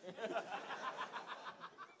shit.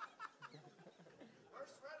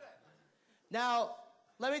 Now,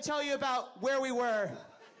 let me tell you about where we were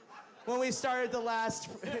when we started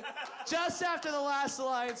just after the last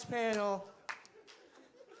Alliance panel.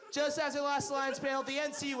 Just after the last Alliance panel, the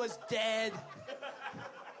NC was dead.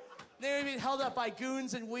 They were being held up by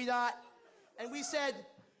goons and WeDot. And we said,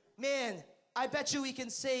 man, I bet you we can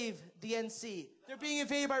save the NC. They're being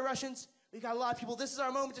invaded by Russians. We got a lot of people. This is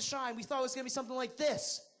our moment to shine. We thought it was going to be something like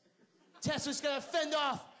this. Test was going to fend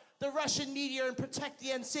off the Russian meteor and protect the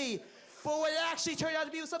NC. But what it actually turned out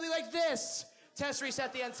to be was something like this. Test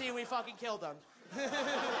reset the NC and we fucking killed them.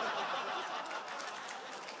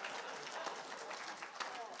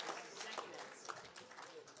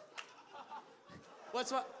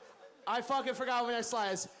 I fucking forgot what my next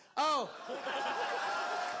slide is. Oh.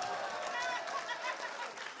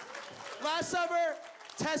 Last summer,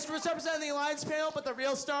 Test was representing the Alliance panel, but the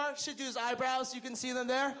real star should do his eyebrows. You can see them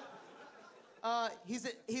there.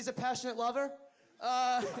 He's a passionate lover.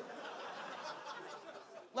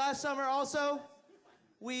 Last summer also,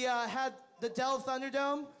 we had the Dell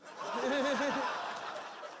Thunderdome.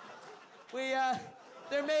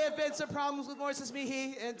 There may have been some problems with Moises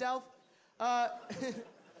Mihi and Delph.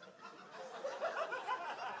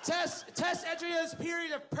 Test entering this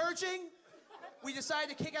period of purging. We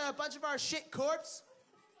decided to kick out a bunch of our shit corpse.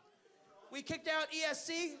 We kicked out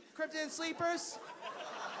ESC, Cryptid and Sleepers.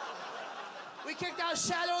 We kicked out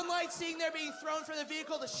Shadow and Light, seeing they're being thrown from the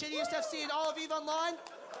vehicle, the shittiest FC in all of EVE Online.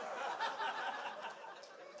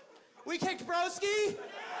 We kicked Broski,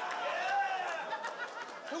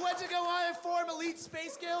 who went to go on and form Elite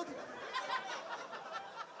Space Guild.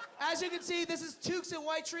 As you can see, this is Tukes and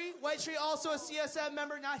White Tree. White Tree also a CSM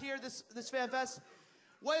member, not here this FanFest.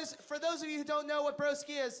 For those of you who don't know what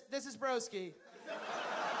Broski is, this is Broski.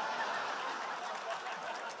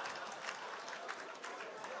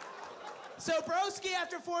 So Broski,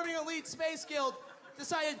 after forming Elite Space Guild,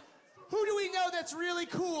 decided, who do we know that's really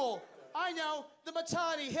cool? I know, the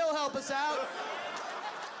Matani, he'll help us out.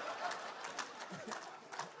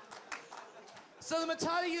 So the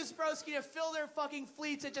Matani used Broski to fill their fucking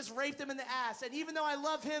fleets and just rape them in the ass. And even though I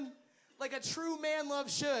love him like a true man love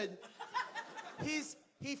should,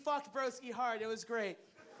 he fucked Broski hard. It was great.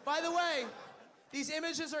 By the way, these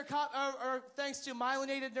images are thanks to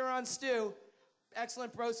Myelinated Neuron Stew,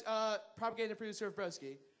 excellent propagator producer of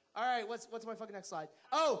Broski. All right, what's my fucking next slide?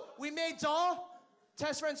 Oh, we made Daw.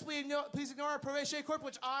 Test friends, please ignore our Provisionary Corp,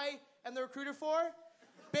 which I am the recruiter for.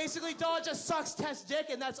 Basically, Daw just sucks Test dick,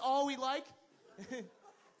 and that's all we like.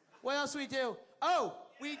 What else do we do? Oh,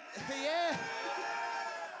 we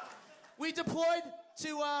deployed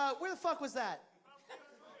to, where the fuck was that?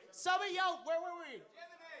 Somebody yelled, where were we?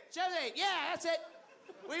 Geminate, yeah, that's it.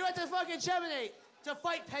 We went to fucking Geminate to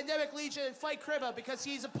fight Pandemic Legion and fight Kribba because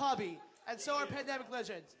he's a puppy, and so are Pandemic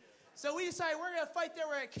Legions. So we decided we're gonna fight there,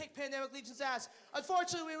 we're gonna kick Pandemic Legion's ass.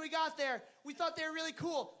 Unfortunately, when we got there, we thought they were really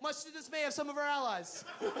cool, much to the dismay of some of our allies.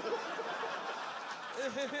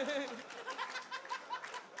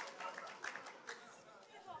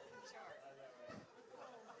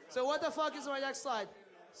 So what the fuck is my next slide?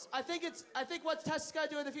 I think what Test is gonna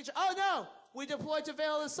do in the future. Oh no! We deployed to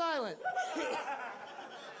Veil of the Silent.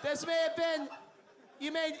 This may have been,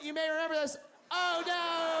 you may remember this. Oh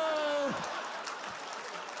no!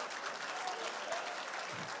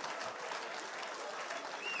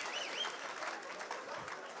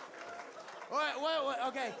 What,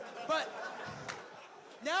 okay, but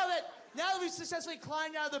now that we've successfully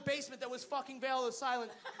climbed out of the basement that was fucking Veil of the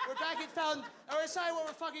Silent, we're back and we're deciding what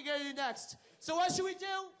we're fucking gonna do next. So what should we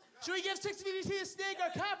do? Should we give 60 to Snake our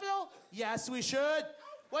capital? Yes, we should.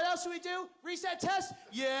 What else should we do? Reset Test?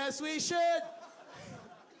 Yes, we should.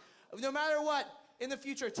 No matter what, in the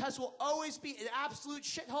future, Test will always be an absolute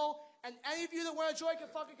shithole, and any of you that want to join can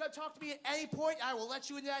fucking come talk to me at any point. I will let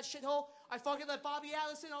you into that shithole. I fucking let Bobby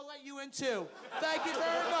Allison, I'll let you in too. Thank you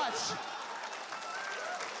very much.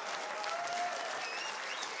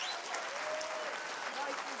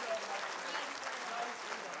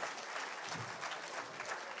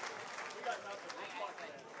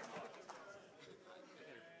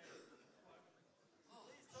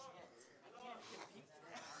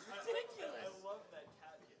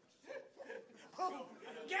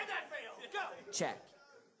 Check.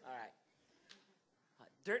 All right.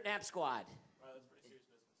 Dirt Nap Squad.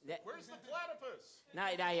 Where's the platypus?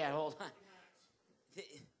 Not yet. Hold on. God, they're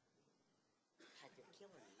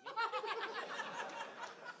killing me.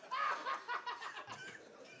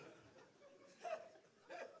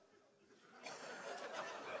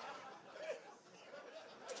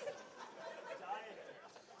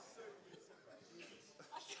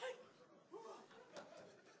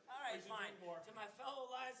 All right, fine. To my fellow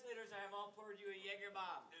alliance leaders, I have all poured you a Jaeger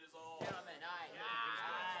bomb. It is all. Gentlemen,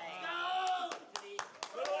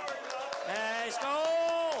 let's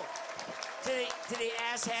go! To the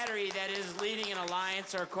asshattery that is leading an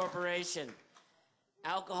alliance or corporation.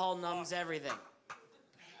 Alcohol numbs everything. Let's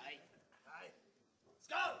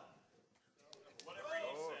go! Whatever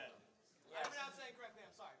you said. I'm not saying correctly,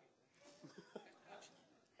 I'm sorry.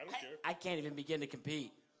 I don't care. I can't even begin to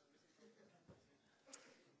compete.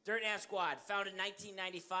 Dirt Nap Squad, founded in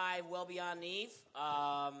 1995, well beyond Eve.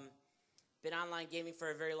 Been online gaming for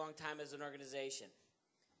a very long time as an organization.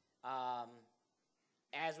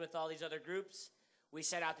 As with all these other groups, we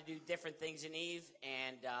set out to do different things in Eve,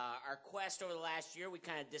 and our quest over the last year, we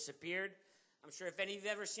kind of disappeared. I'm sure if any of you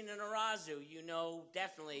have ever seen an Arazu, you know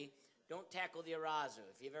definitely don't tackle the Arazu.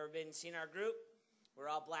 If you've ever seen our group, we're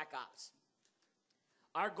all Black Ops.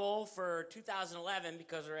 Our goal for 2011,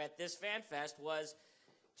 because we're at this FanFest, was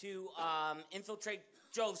to infiltrate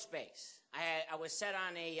Jove Space. I was set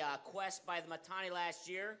on a quest by the Matani last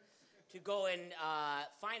year to go and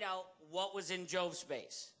find out what was in Jove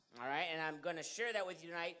Space. All right, and I'm going to share that with you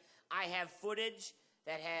tonight. I have footage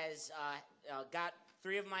that has got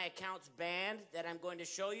 3 of my accounts banned that I'm going to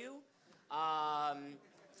show you.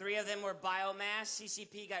 3 of them were biomass.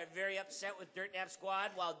 CCP got very upset with Dirt Nap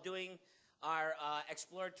Squad while doing our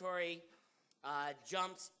exploratory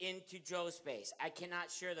jumps into Joe space. I cannot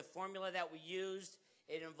share the formula that we used.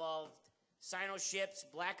 It involved Sino ships,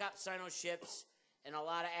 Black Ops Sino ships, and a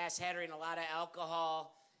lot of ass hattery and a lot of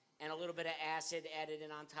alcohol and a little bit of acid added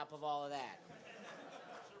in on top of all of that.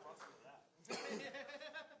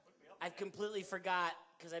 I've completely forgot,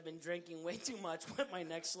 because I've been drinking way too much, what my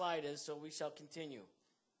next slide is, so we shall continue.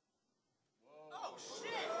 Oh,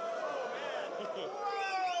 shit!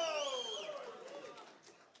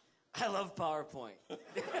 I love PowerPoint.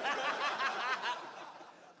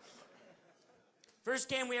 First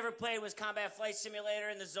game we ever played was Combat Flight Simulator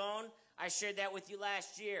in the Zone. I shared that with you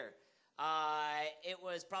last year. It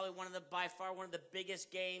was probably by far one of the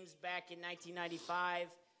biggest games back in 1995,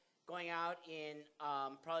 going out in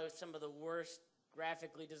probably some of the worst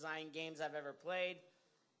graphically designed games I've ever played,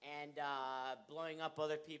 and blowing up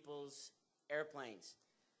other people's airplanes.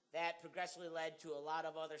 That progressively led to a lot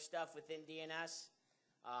of other stuff within DNS,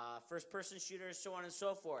 first-person shooters, so on and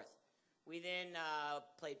so forth. We then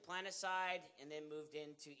played Planetside, and then moved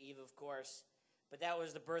into EVE, of course. But that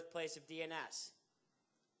was the birthplace of DNS.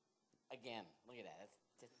 Again, look at that.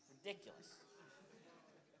 That's ridiculous.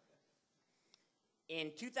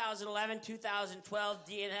 In 2011, 2012,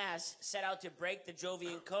 DNS set out to break the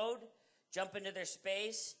Jovian code, jump into their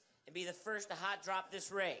space, and be the first to hot drop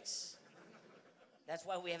this race. That's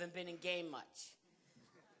why we haven't been in game much.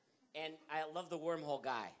 And I love the wormhole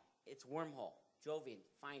guy. It's wormhole. Jovian,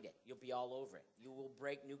 find it. You'll be all over it. You will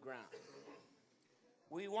break new ground.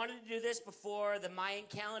 We wanted to do this before the Mayan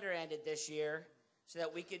calendar ended this year so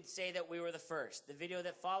that we could say that we were the first. The video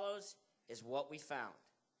that follows is what we found.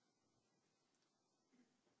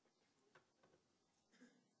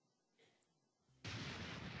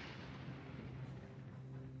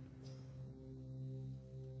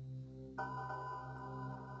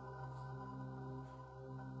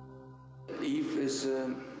 EVE is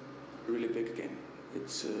a really big game.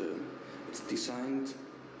 It's designed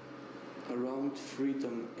around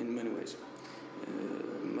freedom in many ways.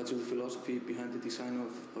 Much of the philosophy behind the design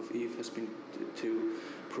of EVE has been to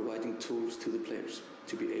providing tools to the players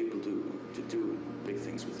to be able to do big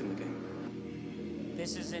things within the game.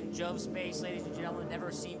 This is in Jove space, ladies and gentlemen,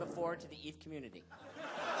 never seen before to the EVE community.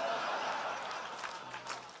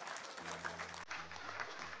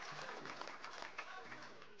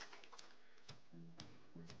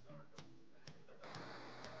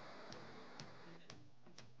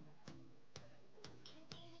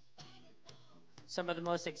 Some of the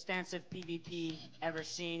most extensive PvP ever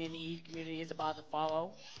seen in the EVE community is about to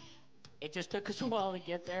follow. It just took us a while to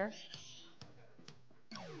get there.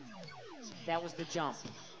 That was the jump.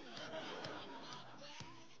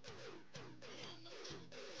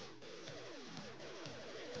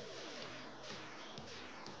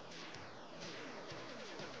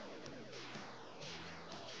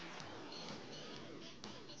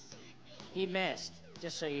 He missed,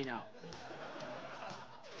 just so you know.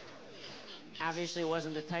 Obviously, it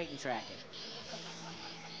wasn't the Titan tracking.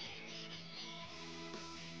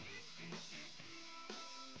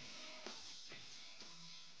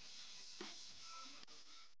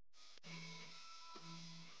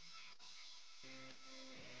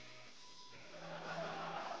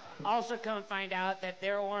 Also come find out that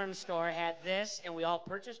their orange store had this, and we all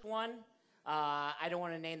purchased one. I don't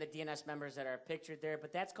want to name the DNS members that are pictured there,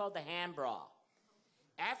 but that's called the hand bra.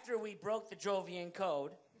 After we broke the Jovian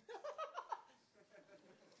code,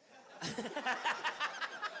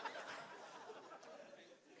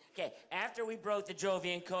 okay, after we broke the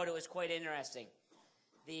Jovian code, it was quite interesting.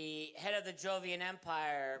 The head of the Jovian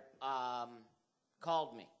Empire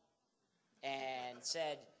called me and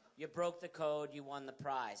said, "You broke the code, you won the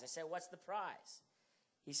prize." I said, "What's the prize?"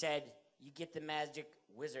 He said, "You get the magic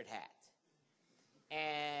wizard hat."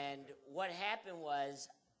 And what happened was,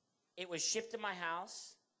 it was shipped to my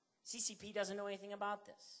house. CCP doesn't know anything about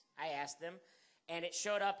this. I asked them, and it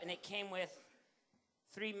showed up, and it came with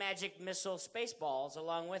 3 magic missile space balls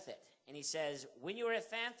along with it. And he says, when you were at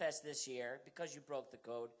Fanfest this year, because you broke the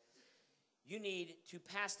code, you need to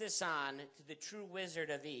pass this on to the true wizard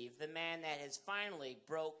of EVE, the man that has finally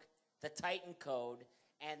broke the Titan code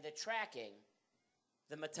and the tracking,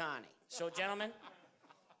 the Matani. So, gentlemen,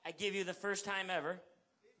 I give you the first time ever.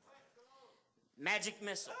 Magic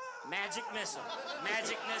missile, magic missile,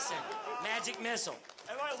 magic missile, magic missile.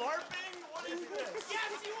 Am I LARPing? What is this?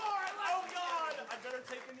 Yes, you are. Oh, God. I better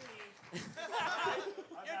take a knee. You're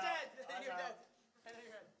dead. You're dead. I know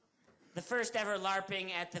you're dead. The first ever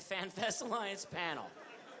LARPing at the Fanfest Alliance panel.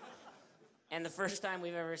 And the first time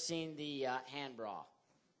we've ever seen the hand brawl.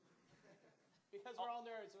 Because we're all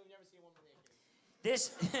nerds, so we've never seen one naked.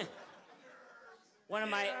 This one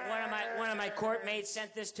of my court mates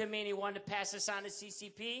sent this to me, and he wanted to pass this on to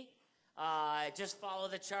CCP. Just follow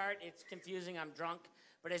the chart. It's confusing. I'm drunk,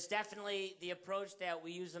 but it's definitely the approach that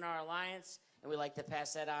we use in our alliance, and we like to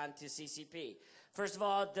pass that on to CCP. First of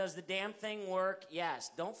all, does the damn thing work?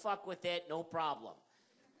 Yes. Don't fuck with it. No problem.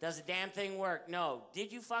 Does the damn thing work? No.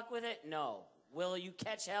 Did you fuck with it? No. Will you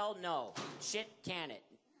catch hell? No. Shit, can it?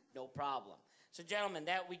 No problem. So, gentlemen,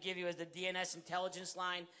 that we give you as the DNS intelligence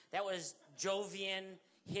line. That was Jovian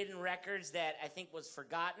hidden records that I think was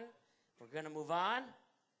forgotten. We're going to move on.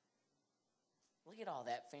 Look at all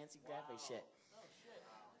that fancy graphic shit.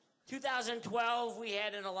 2012, we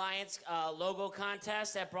had an Alliance logo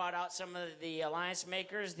contest that brought out some of the Alliance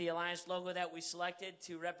makers. The Alliance logo that we selected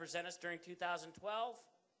to represent us during 2012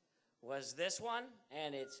 was this one,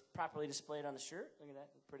 and it's properly displayed on the shirt. Look at that.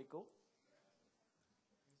 It's pretty cool.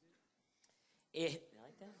 You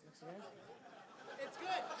like that? Looks good. It's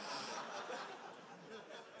good.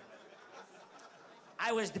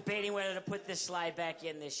 I was debating whether to put this slide back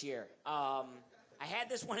in this year. I had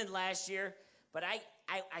this one in last year, but I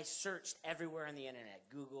searched everywhere on the internet,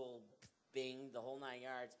 Google, Bing, the whole 9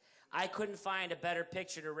 yards. I couldn't find a better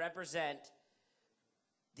picture to represent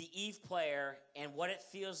the Eve player and what it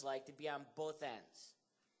feels like to be on both ends.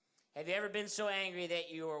 Have you ever been so angry that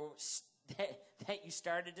you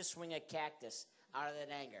started to swing a cactus out of that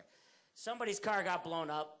anger? Somebody's car got blown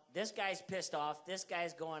up. This guy's pissed off. This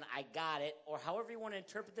guy's going, I got it, or however you want to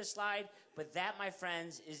interpret this slide. But that, my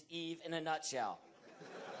friends, is Eve in a nutshell.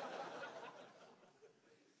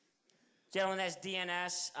 Gentlemen, that's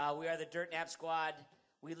DNS. We are the Dirt Nap Squad.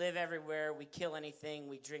 We live everywhere. We kill anything.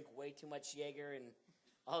 We drink way too much Jaeger and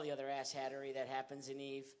all the other asshattery that happens in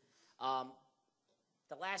Eve.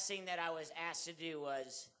 The last thing that I was asked to do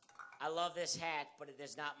was, I love this hat, but it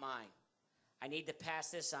is not mine. I need to pass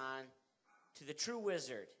this on to the true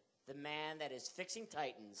wizard, the man that is fixing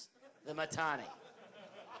Titans, the Matani.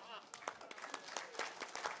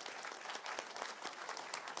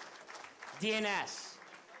 DNS,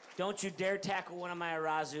 don't you dare tackle one of my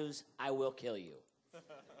Arazus. I will kill you.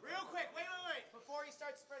 Real quick, wait. Before he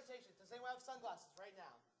starts his presentation, does anyone have sunglasses right now?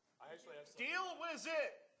 I actually have some. Deal with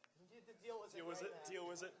it! Deal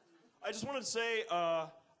with it. I just wanted to say,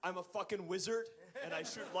 I'm a fucking wizard, and I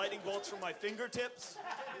shoot lightning bolts from my fingertips.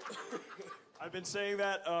 I've been saying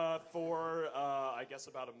that for, I guess,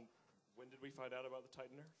 when did we find out about the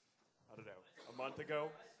Titan nerf? I don't know, a month ago?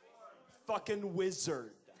 Fucking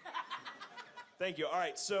wizard. Thank you. All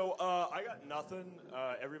right, so I got nothing.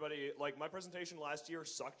 Everybody, my presentation last year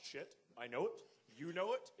sucked shit. I know it. You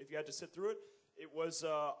know it, if you had to sit through it. It was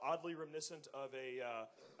oddly reminiscent of a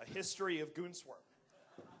history of Goonswarm.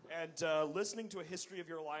 And listening to a history of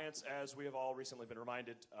your alliance, as we have all recently been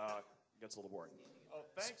reminded, gets a little boring. Oh,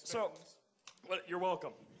 thanks, So, you're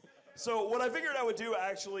welcome. So what I figured I would do,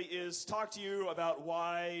 actually, is talk to you about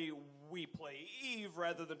why we play Eve,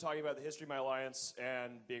 rather than talking about the history of my alliance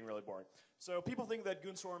and being really boring. So people think that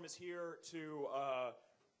Goonswarm is here to...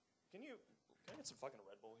 Can I get some fucking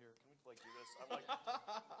Red Bull here? Can we, do this? I'm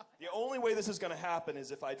the only way this is going to happen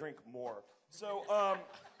is if I drink more. So,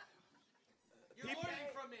 You're learning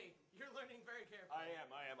from me. You're learning very carefully.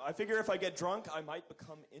 I am. I figure if I get drunk, I might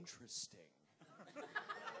become interesting.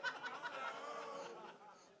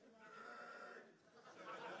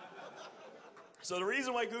 So the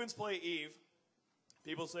reason why Goons play Eve,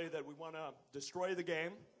 people say that we want to destroy the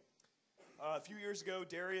game. A few years ago,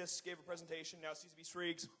 Darius gave a presentation, now CCP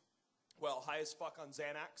Sriegs, high as fuck on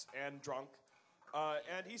Xanax and drunk.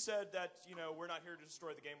 And he said that, we're not here to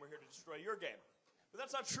destroy the game, we're here to destroy your game. But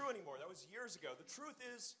that's not true anymore. That was years ago. The truth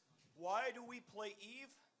is, why do we play Eve?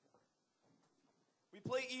 We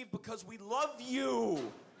play Eve because we love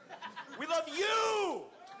you. We love you.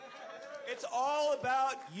 It's all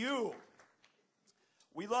about you.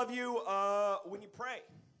 We love you when you pray.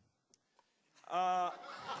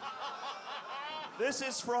 This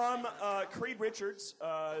is from Creed Richards,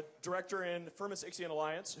 director in Firmus Ixion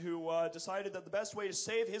Alliance, who decided that the best way to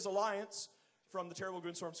save his alliance from the terrible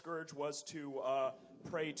Goonswarm Scourge was to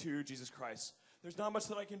pray to Jesus Christ. There's not much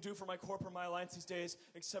that I can do for my corp or my alliance these days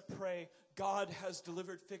except pray. God has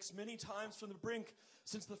delivered Fix many times from the brink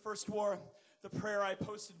since the first war. The prayer I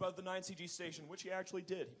posted above the 9CG station, which he actually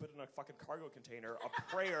did. He put in a fucking cargo container, a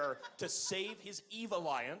prayer to save his Eve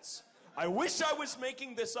alliance. I wish I was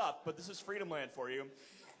making this up, but this is Freedom Land for you.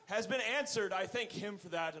 Has been answered. I thank him for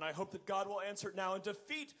that, and I hope that God will answer it now and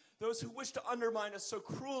defeat those who wish to undermine us so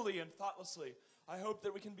cruelly and thoughtlessly. I hope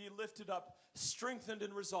that we can be lifted up, strengthened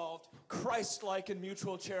and resolved, Christ-like in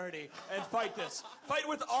mutual charity, and fight this. Fight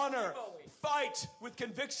with honor, fight with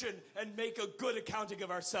conviction, and make a good accounting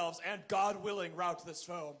of ourselves, and God willing, rout this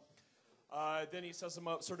foe. Then he says some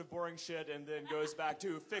sort of boring shit and then goes back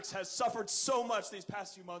to Fix has suffered so much these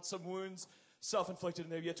past few months, some wounds self-inflicted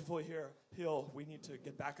and they've yet to fully heal. We need to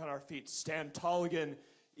get back on our feet, stand tall again,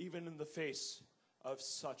 even in the face of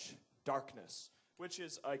such darkness. Which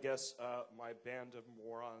is, I guess, my band of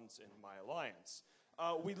morons in my alliance.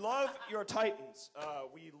 We love your Titans.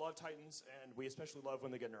 We love Titans, and we especially love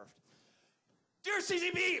when they get nerfed. Dear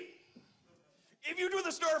CCP, if you do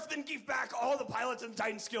this nerf, then give back all the pilots and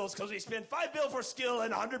Titan skills, because we spent 5 bill for skill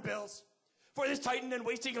and 100 bills for this Titan, and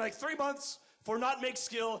wasting like 3 months for not make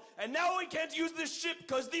skill, and now we can't use this ship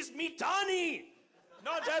because this Mitani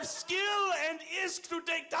not have skill and isk to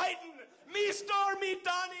take Titan. Mr.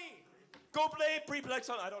 Mitani. Go play Preplex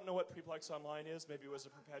on. I don't know what Preplex Online is. Maybe it was a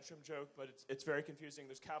Perpetuum joke, but it's very confusing.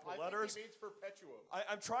 There's capital letters. I think he means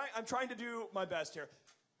Perpetuum. I'm trying to do my best here.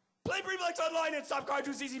 Play Preplex Online and stop going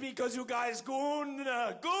to CCP because you guys goon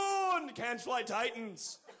can't fly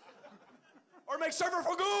Titans. Or make server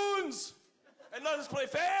for goons and let us play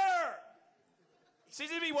fair.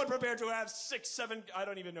 CCP wasn't prepared to have 6, 7. I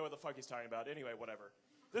don't even know what the fuck he's talking about. Anyway, whatever.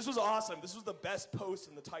 This was awesome. This was the best post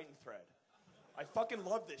in the Titan thread. I fucking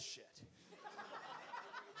love this shit.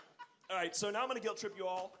 All right, so now I'm going to guilt trip you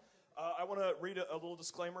all. I want to read a little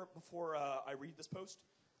disclaimer before I read this post.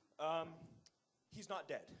 He's not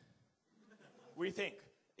dead. We think.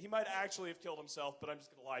 He might actually have killed himself, but I'm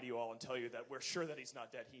just going to lie to you all and tell you that we're sure that he's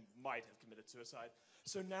not dead. He might have committed suicide.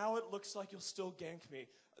 So now it looks like you'll still gank me.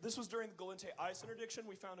 This was during the Galente Ice interdiction.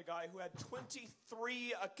 We found a guy who had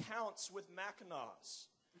 23 accounts with Mackinaws.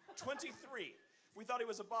 23. We thought he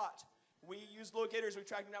was a bot. We used locators, we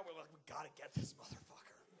tracked him down, we're like, we gotta get this motherfucker.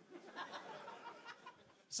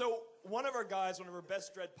 So one of our guys, one of our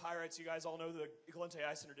best dread pirates, you guys all know the Galente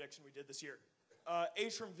Ice interdiction we did this year.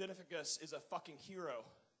 Atrum Vinificus is a fucking hero.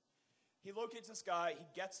 He locates this guy, he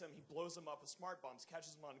gets him, he blows him up with smart bombs,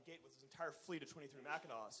 catches him on a gate with his entire fleet of 23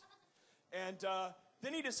 Mackinaws. And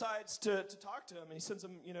then he decides to talk to him, and he sends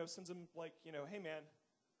him like, hey man,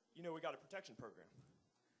 we got a protection program.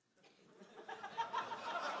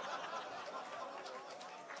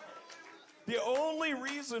 The only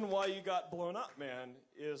reason why you got blown up, man,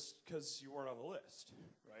 is because you weren't on the list,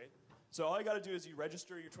 right? So all you got to do is you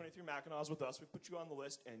register your 23 Mackinaws with us, we put you on the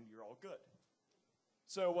list, and you're all good.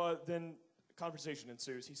 So then conversation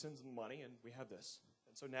ensues. He sends them money, and we have this.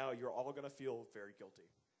 And so now you're all going to feel very guilty.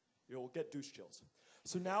 You'll get douche chills.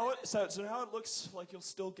 So now it looks like you'll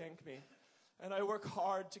still gank me, and I work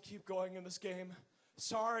hard to keep going in this game.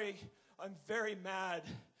 Sorry, I'm very mad.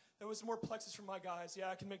 There was more plexus from my guys.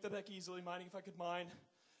 Yeah, I can make that back easily, mining if I could mine.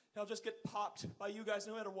 I'll just get popped by you guys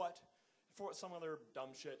no matter what, for some other dumb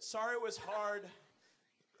shit. Sorry it was hard.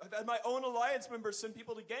 I've had my own alliance members send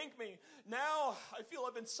people to gank me. Now I feel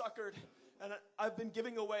I've been suckered, and I've been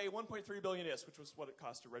giving away 1.3 billion IS, which was what it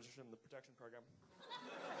cost to register in the protection program.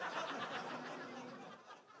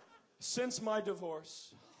 Since my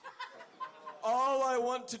divorce, all I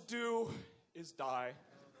want to do is die.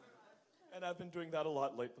 And I've been doing that a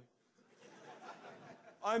lot lately.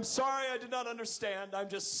 I'm sorry I did not understand. I'm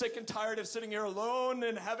just sick and tired of sitting here alone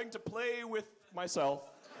and having to play with myself.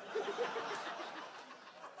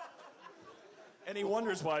 And he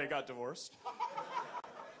wonders why I got divorced.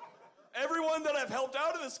 Everyone that I've helped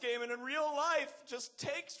out in this game and in real life just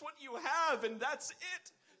takes what you have, and that's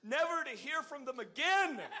it. Never to hear from them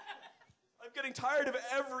again. I'm getting tired of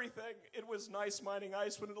everything. It was nice mining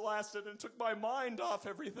ice when it lasted and took my mind off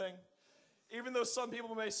everything. Even though some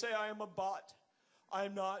people may say I am a bot, I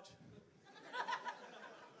am not.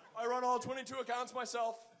 I run all 22 accounts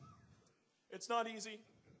myself. It's not easy,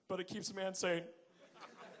 but it keeps a man sane.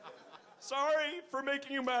 Sorry for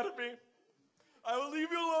making you mad at me. I will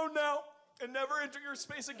leave you alone now and never enter your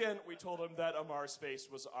space again. We told him that Amar's space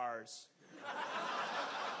was ours.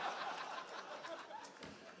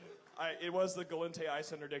 It was the Galente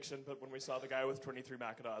Ice interdiction, but when we saw the guy with 23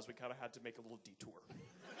 Mackinaws, we kind of had to make a little detour.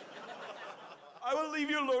 I will leave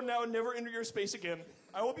you alone now and never enter your space again.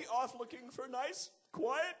 I will be off looking for a nice,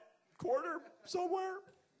 quiet corner somewhere.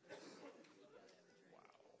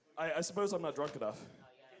 Wow. I suppose I'm not drunk enough.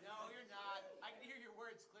 No, you're not. I can hear your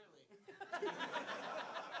words clearly.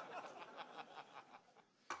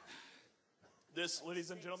 This, ladies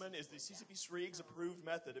and gentlemen, is the CCP SRIG's approved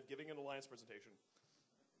method of giving an alliance presentation.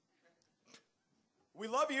 We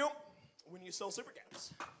love you when you sell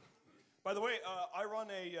supercaps. By the way, I run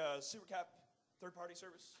a supercap third-party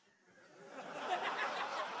service.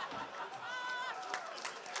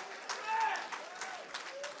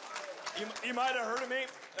 You might have heard of me.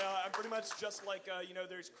 I'm pretty much just like,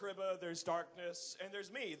 there's Kriba, there's Darkness, and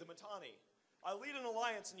there's me, the Matani. I lead an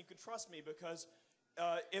alliance, and you can trust me because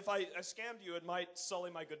if I scammed you, it might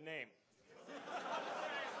sully my good name.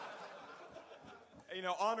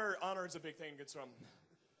 Honor is a big thing against them.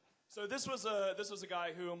 So this was a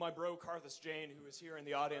guy who, my bro Karthus Jane, who is here in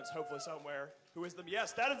the audience, hopefully somewhere, who is the,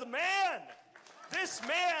 yes, that is the man! This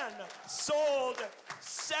man sold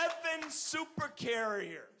 7 super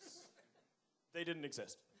carriers. They didn't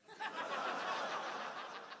exist.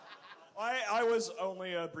 I was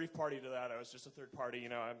only a brief party to that. I was just a third party,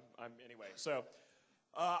 I'm anyway. So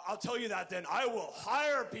I'll tell you that then. I will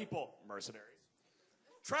hire people, mercenaries,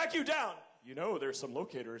 track you down. There's some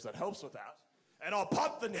locators that helps with that. And I'll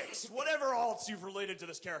pop the nicks, whatever else you've related to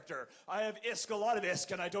this character. I have a lot of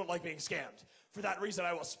isk, and I don't like being scammed. For that reason,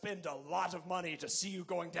 I will spend a lot of money to see you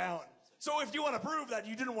going down. So if you want to prove that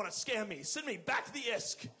you didn't want to scam me, send me back to the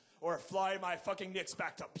isk, or fly my fucking nicks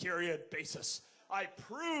back to period basis. I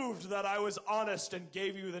proved that I was honest and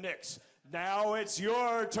gave you the nicks. Now it's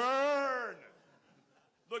your turn.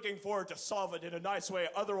 Looking forward to solve it in a nice way,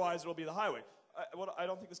 otherwise it'll be the highway. What I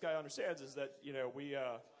don't think this guy understands is that,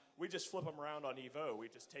 we just flip him around on Evo. We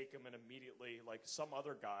just take him and immediately, like some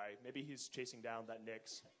other guy, maybe he's chasing down that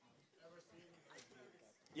Nix.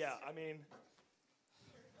 Yeah, I mean...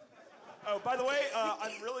 Oh, by the way,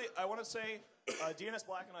 I want to say, DNS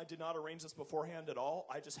Black and I did not arrange this beforehand at all.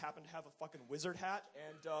 I just happen to have a fucking wizard hat,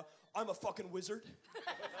 and I'm a fucking wizard.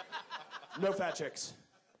 No fat chicks.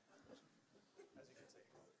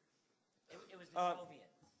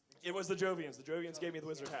 It was the Jovians. The Jovians gave me the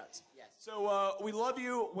wizard hats. Yes. So we love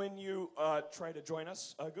you when you try to join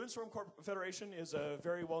us. Goonstorm Federation is a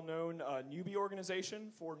very well-known newbie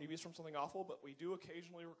organization for newbies from something awful, but we do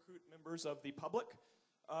occasionally recruit members of the public.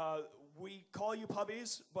 We call you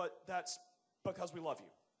puppies, but that's because we love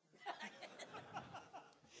you.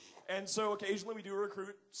 And so occasionally we do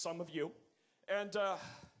recruit some of you. And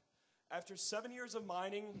after 7 years of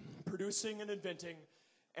mining, producing, and inventing,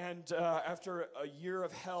 and after a year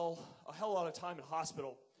of hell, a hell lot of time in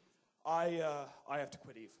hospital, I have to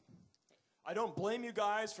quit Eve. I don't blame you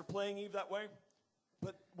guys for playing Eve that way,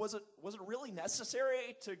 but was it really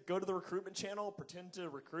necessary to go to the recruitment channel, pretend to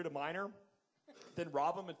recruit a miner, then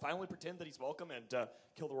rob him and finally pretend that he's welcome and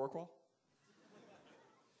kill the Rorqual?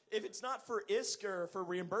 If it's not for ISK or for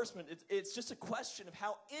reimbursement, it's just a question of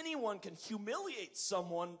how anyone can humiliate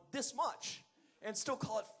someone this much and still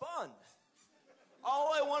call it fun.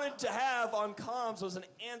 All I wanted to have on comms was an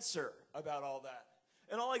answer about all that.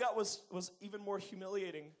 And all I got was even more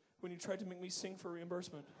humiliating when you tried to make me sing for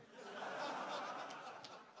reimbursement.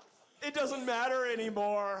 It doesn't matter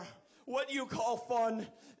anymore. What you call fun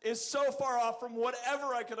is so far off from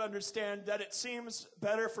whatever I could understand that it seems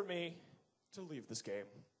better for me to leave this game.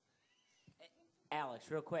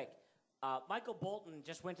 Alex, real quick. Michael Bolton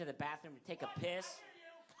just went to the bathroom to take a piss.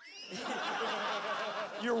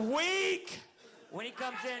 You're weak! When he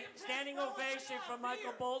comes in, standing ovation from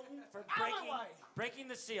Michael Bolton for breaking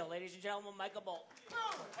the seal. Ladies and gentlemen, Michael Bolton.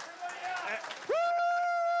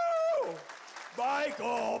 Woo!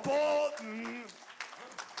 Michael Bolton!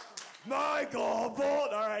 Michael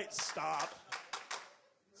Bolton! All right, stop.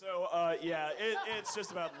 So, yeah, it's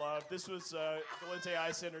just about love. This was Valente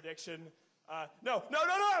Ice interdiction. No,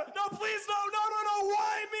 please, no,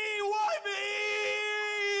 why me? Why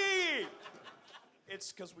me?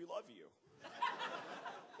 It's because we love you.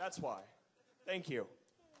 That's why. Thank you.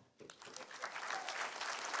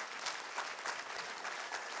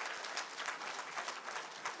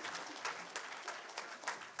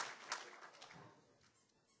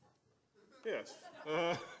 Yes. Who's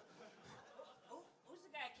the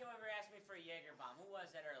guy that came over and asked me for a Jaeger bomb? Who was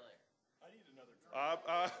that earlier? I need another drink.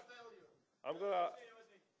 I'm gonna...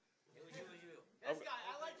 It was you. This guy,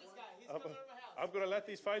 I like this guy. He's coming over my house. I'm gonna let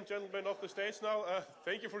these fine gentlemen off the stage now.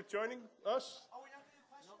 Thank you for joining us. Oh, we're not going to do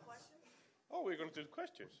questions? No questions? Oh, we're gonna do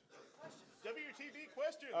questions. WTV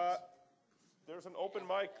questions. There's an open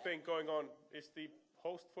mic thing going on. Is the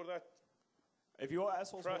host for that? If you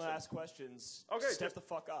assholes want to ask questions, step the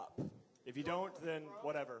fuck up. If you don't, then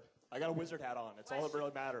whatever. I got a wizard hat on. It's all that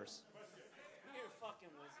really matters. You're a fucking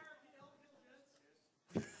wizard.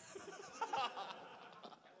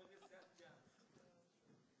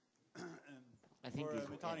 I think for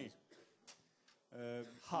Matani.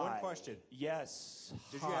 Hi. One question. Yes.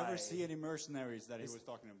 Did you ever see any mercenaries that he was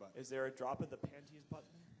talking about? Is there a drop of the panties button?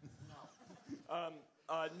 No.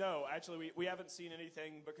 No, actually, we haven't seen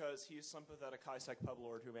anything because he's some pathetic high-sec pub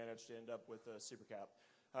lord who managed to end up with a supercap.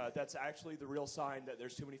 That's actually the real sign that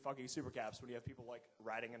there's too many fucking supercaps when you have people like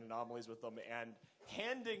ratting in anomalies with them and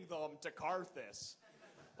handing them to Karthus.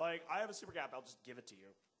 Like, I have a super cap, I'll just give it to you.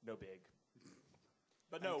 No big.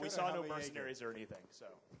 But no, And we could I saw have no a Jaeger? mercenaries or anything, so.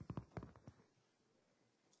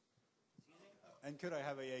 And could I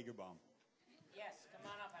have a Jaeger bomb? Yes, come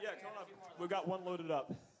on up. Yeah, come on up. We've got one loaded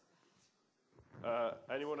up.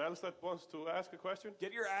 Anyone else that wants to ask a question?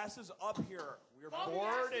 Get your asses up here. We're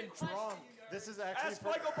bored and drunk. This is actually Ask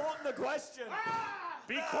Michael Bolton the question.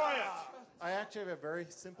 Be quiet. I actually have a very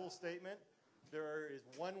simple statement. There is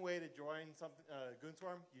one way to join something,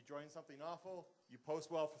 Goonswarm. You join something awful, you post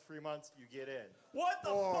well for 3 months, you get in. What the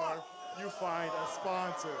or fuck? You find a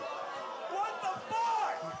sponsor. What the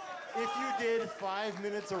fuck? If you did 5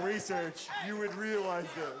 minutes of research, you would realize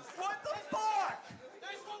this. What the fuck?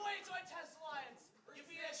 There's one way to join Test Alliance. You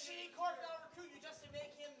be a shitty corporate recruit you just to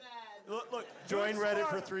make him mad. Look. Join Reddit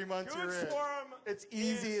for Goonswarm- 3 months, you're in. Goonswarm It's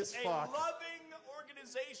easy is as fuck. a loving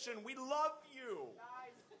organization. We love you.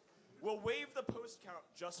 We'll waive the post count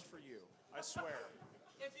just for you. I swear.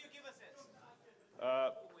 If you give us this.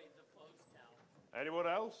 Anyone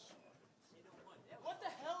else? What the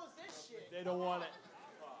hell is this shit? They don't want it.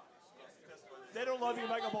 They don't love you,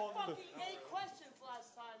 Michael Bolton. Fucking 8 questions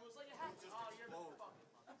last time. It was like a hat. Oh, you're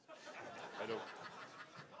fucking. I don't.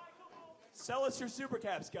 Sell us your super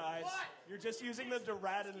caps, guys. What? You're just using them to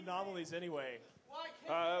rat in anomalies anyway. Why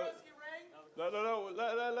can't you rescue Ring? No.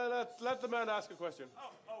 Let the man ask a question.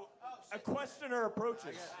 A questioner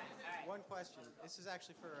approaches. One question. This is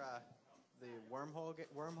actually for the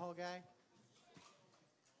wormhole guy.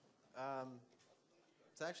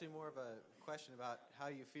 It's actually more of a question about how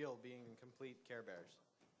you feel being complete Care Bears.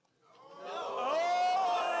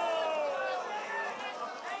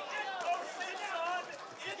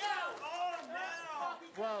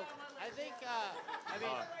 Well, I think,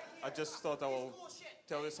 I just thought I will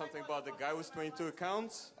tell you something about the guy with 22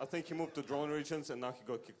 accounts. I think he moved to drone regions and now he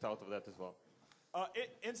got kicked out of that as well.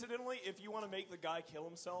 Incidentally, if you want to make the guy kill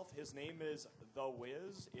himself, his name is The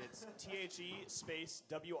Wiz. It's THE space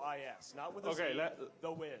WIS, not with a Okay, Z,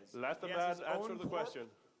 The Wiz. Let the He has man his answer own the port. question.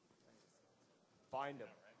 Find him.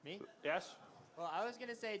 Me? Yes? Well, I was going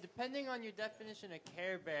to say, depending on your definition of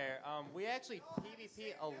Care Bear, we actually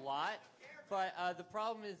PvP a lot, but the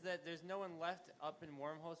problem is that there's no one left up in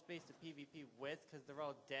wormhole space to PvP with because they're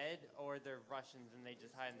all dead or they're Russians and they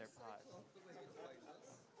just hide in their pods.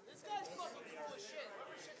 This guy's fucking full of shit.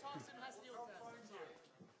 Whoever shit talks to him has to deal with that. I'm sorry.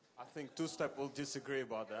 I think Two-Step will disagree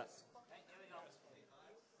about that.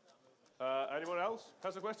 Anyone else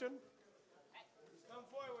has a question? Come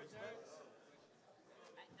forward, nerds.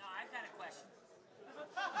 No, I've got a question.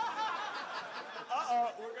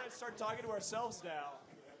 We're going to start talking to ourselves now.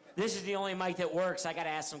 This is the only mic that works. I got to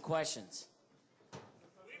ask some questions.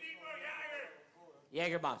 We need more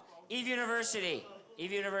Jaeger bombs. Eve University.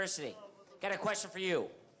 Got a question for you.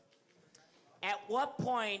 At what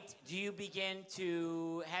point do you begin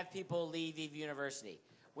to have people leave Eve University?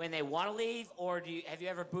 When they want to leave, or have you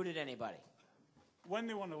ever booted anybody? When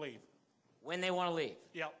they want to leave. When they want to leave?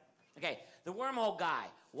 Yep. Okay, the wormhole guy.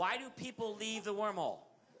 Why do people leave the wormhole?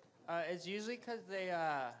 It's usually because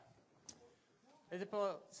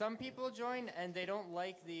some people join and they don't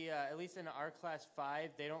like at least in our class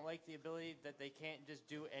 5, they don't like the ability that they can't just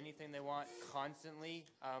do anything they want constantly.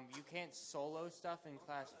 You can't solo stuff in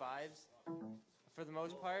class 5s for the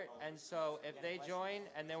most part. And so if they join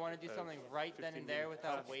and they want to do something right then and there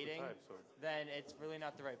without waiting, then it's really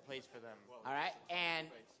not the right place for them. All right, and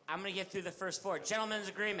I'm going to get through the first 4. Gentlemen's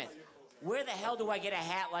agreement. Where the hell do I get a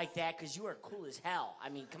hat like that? Because you are cool as hell. I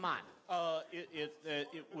mean, come on.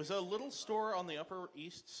 It was a little store on the Upper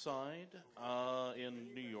East Side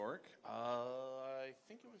in New York. I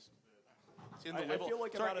think it was. It's in the I label. feel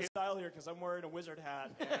like I'm out of style here because I'm wearing a wizard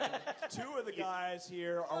hat. And 2 of the guys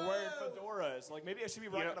here are wearing fedoras. Like, maybe I should be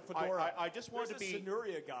rocking a fedora. I just wanted There's to a be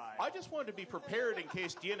Sinuria guy. I just wanted to be prepared in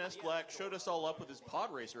case DNS Black showed us all up with his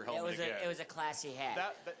pod racer helmet again. It was a classy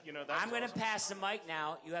hat. I'm going to pass the mic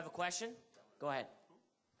now. You have a question? Go ahead.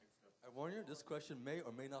 I warn you, this question may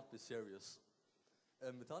or may not be serious.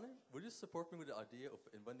 Mitani, would you support me with the idea of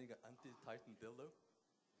inventing an anti-Titan dildo?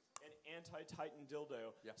 An anti-Titan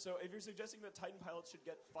dildo. Yeah. So if you're suggesting that Titan pilots should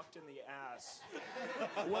get fucked in the ass,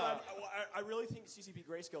 I really think CCP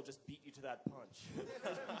Grayscale just beat you to that punch.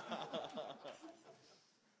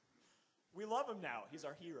 We love him now. He's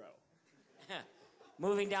our hero.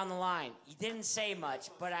 Moving down the line. You didn't say much,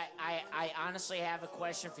 but I honestly have a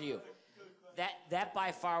question for you. That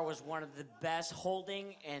by far was one of the best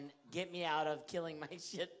holding and get me out of killing my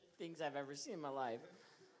shit things I've ever seen in my life.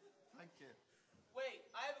 Thank you. Wait,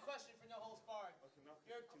 I have a question for No Holds Barred.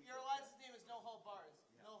 Your alliance's name is No Holds Barred.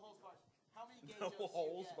 No Holds Barred. How many gay jokes do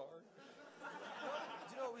you get? Barred?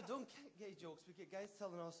 You know, we don't get gay jokes. We get guys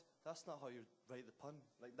telling us, that's not how you write the pun.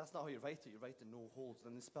 Like, that's not how you write it. You write the no holds.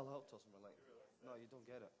 Then they spell it out to us, and we're like, no, you don't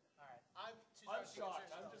get it. All right. I'm shocked.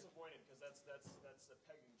 I'm disappointed because that's a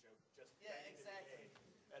pegging joke. Just yeah, exactly.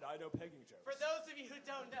 And I know pegging jokes. For those of you who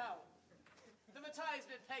don't know, the Matai's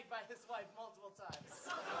been pegged by his wife multiple times.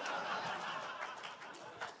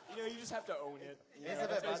 You know, you just have to own it. Yeah,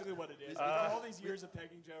 that's basically what it is. All these years of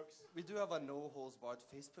pegging jokes. We do have a no holds barred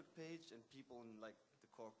Facebook page, and people in like the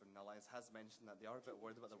corporate alliance has mentioned that they are a bit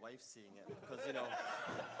worried about the wife seeing it because you know.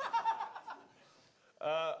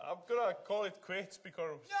 I'm gonna call it quits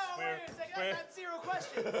because wait a second. I got 0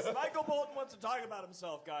 questions. Michael Bolton wants to talk about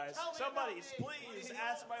himself, guys. Somebody, please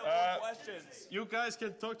ask my questions. You guys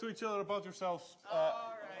can talk to each other about yourselves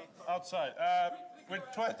outside. With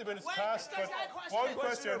 20 minutes past, but one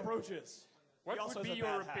question. Approaches. What would be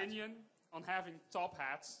your opinion on having top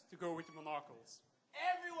hats to go with the monocles?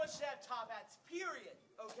 Everyone should have top hats, period,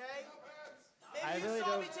 okay? Maybe I you really saw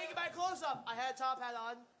don't- me taking my clothes off. I had a top hat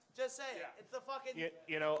on. Just saying. It's the fucking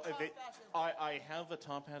You know, top fashion. I have a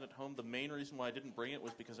top hat at home. The main reason why I didn't bring it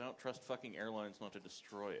was because I don't trust fucking airlines not to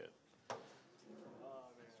destroy it.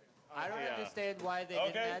 I don't understand why they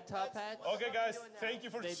didn't add top hats. Okay, guys, thank you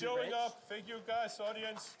for They'd be showing rich. up. Thank you, guys,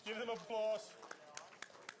 audience. Give them applause.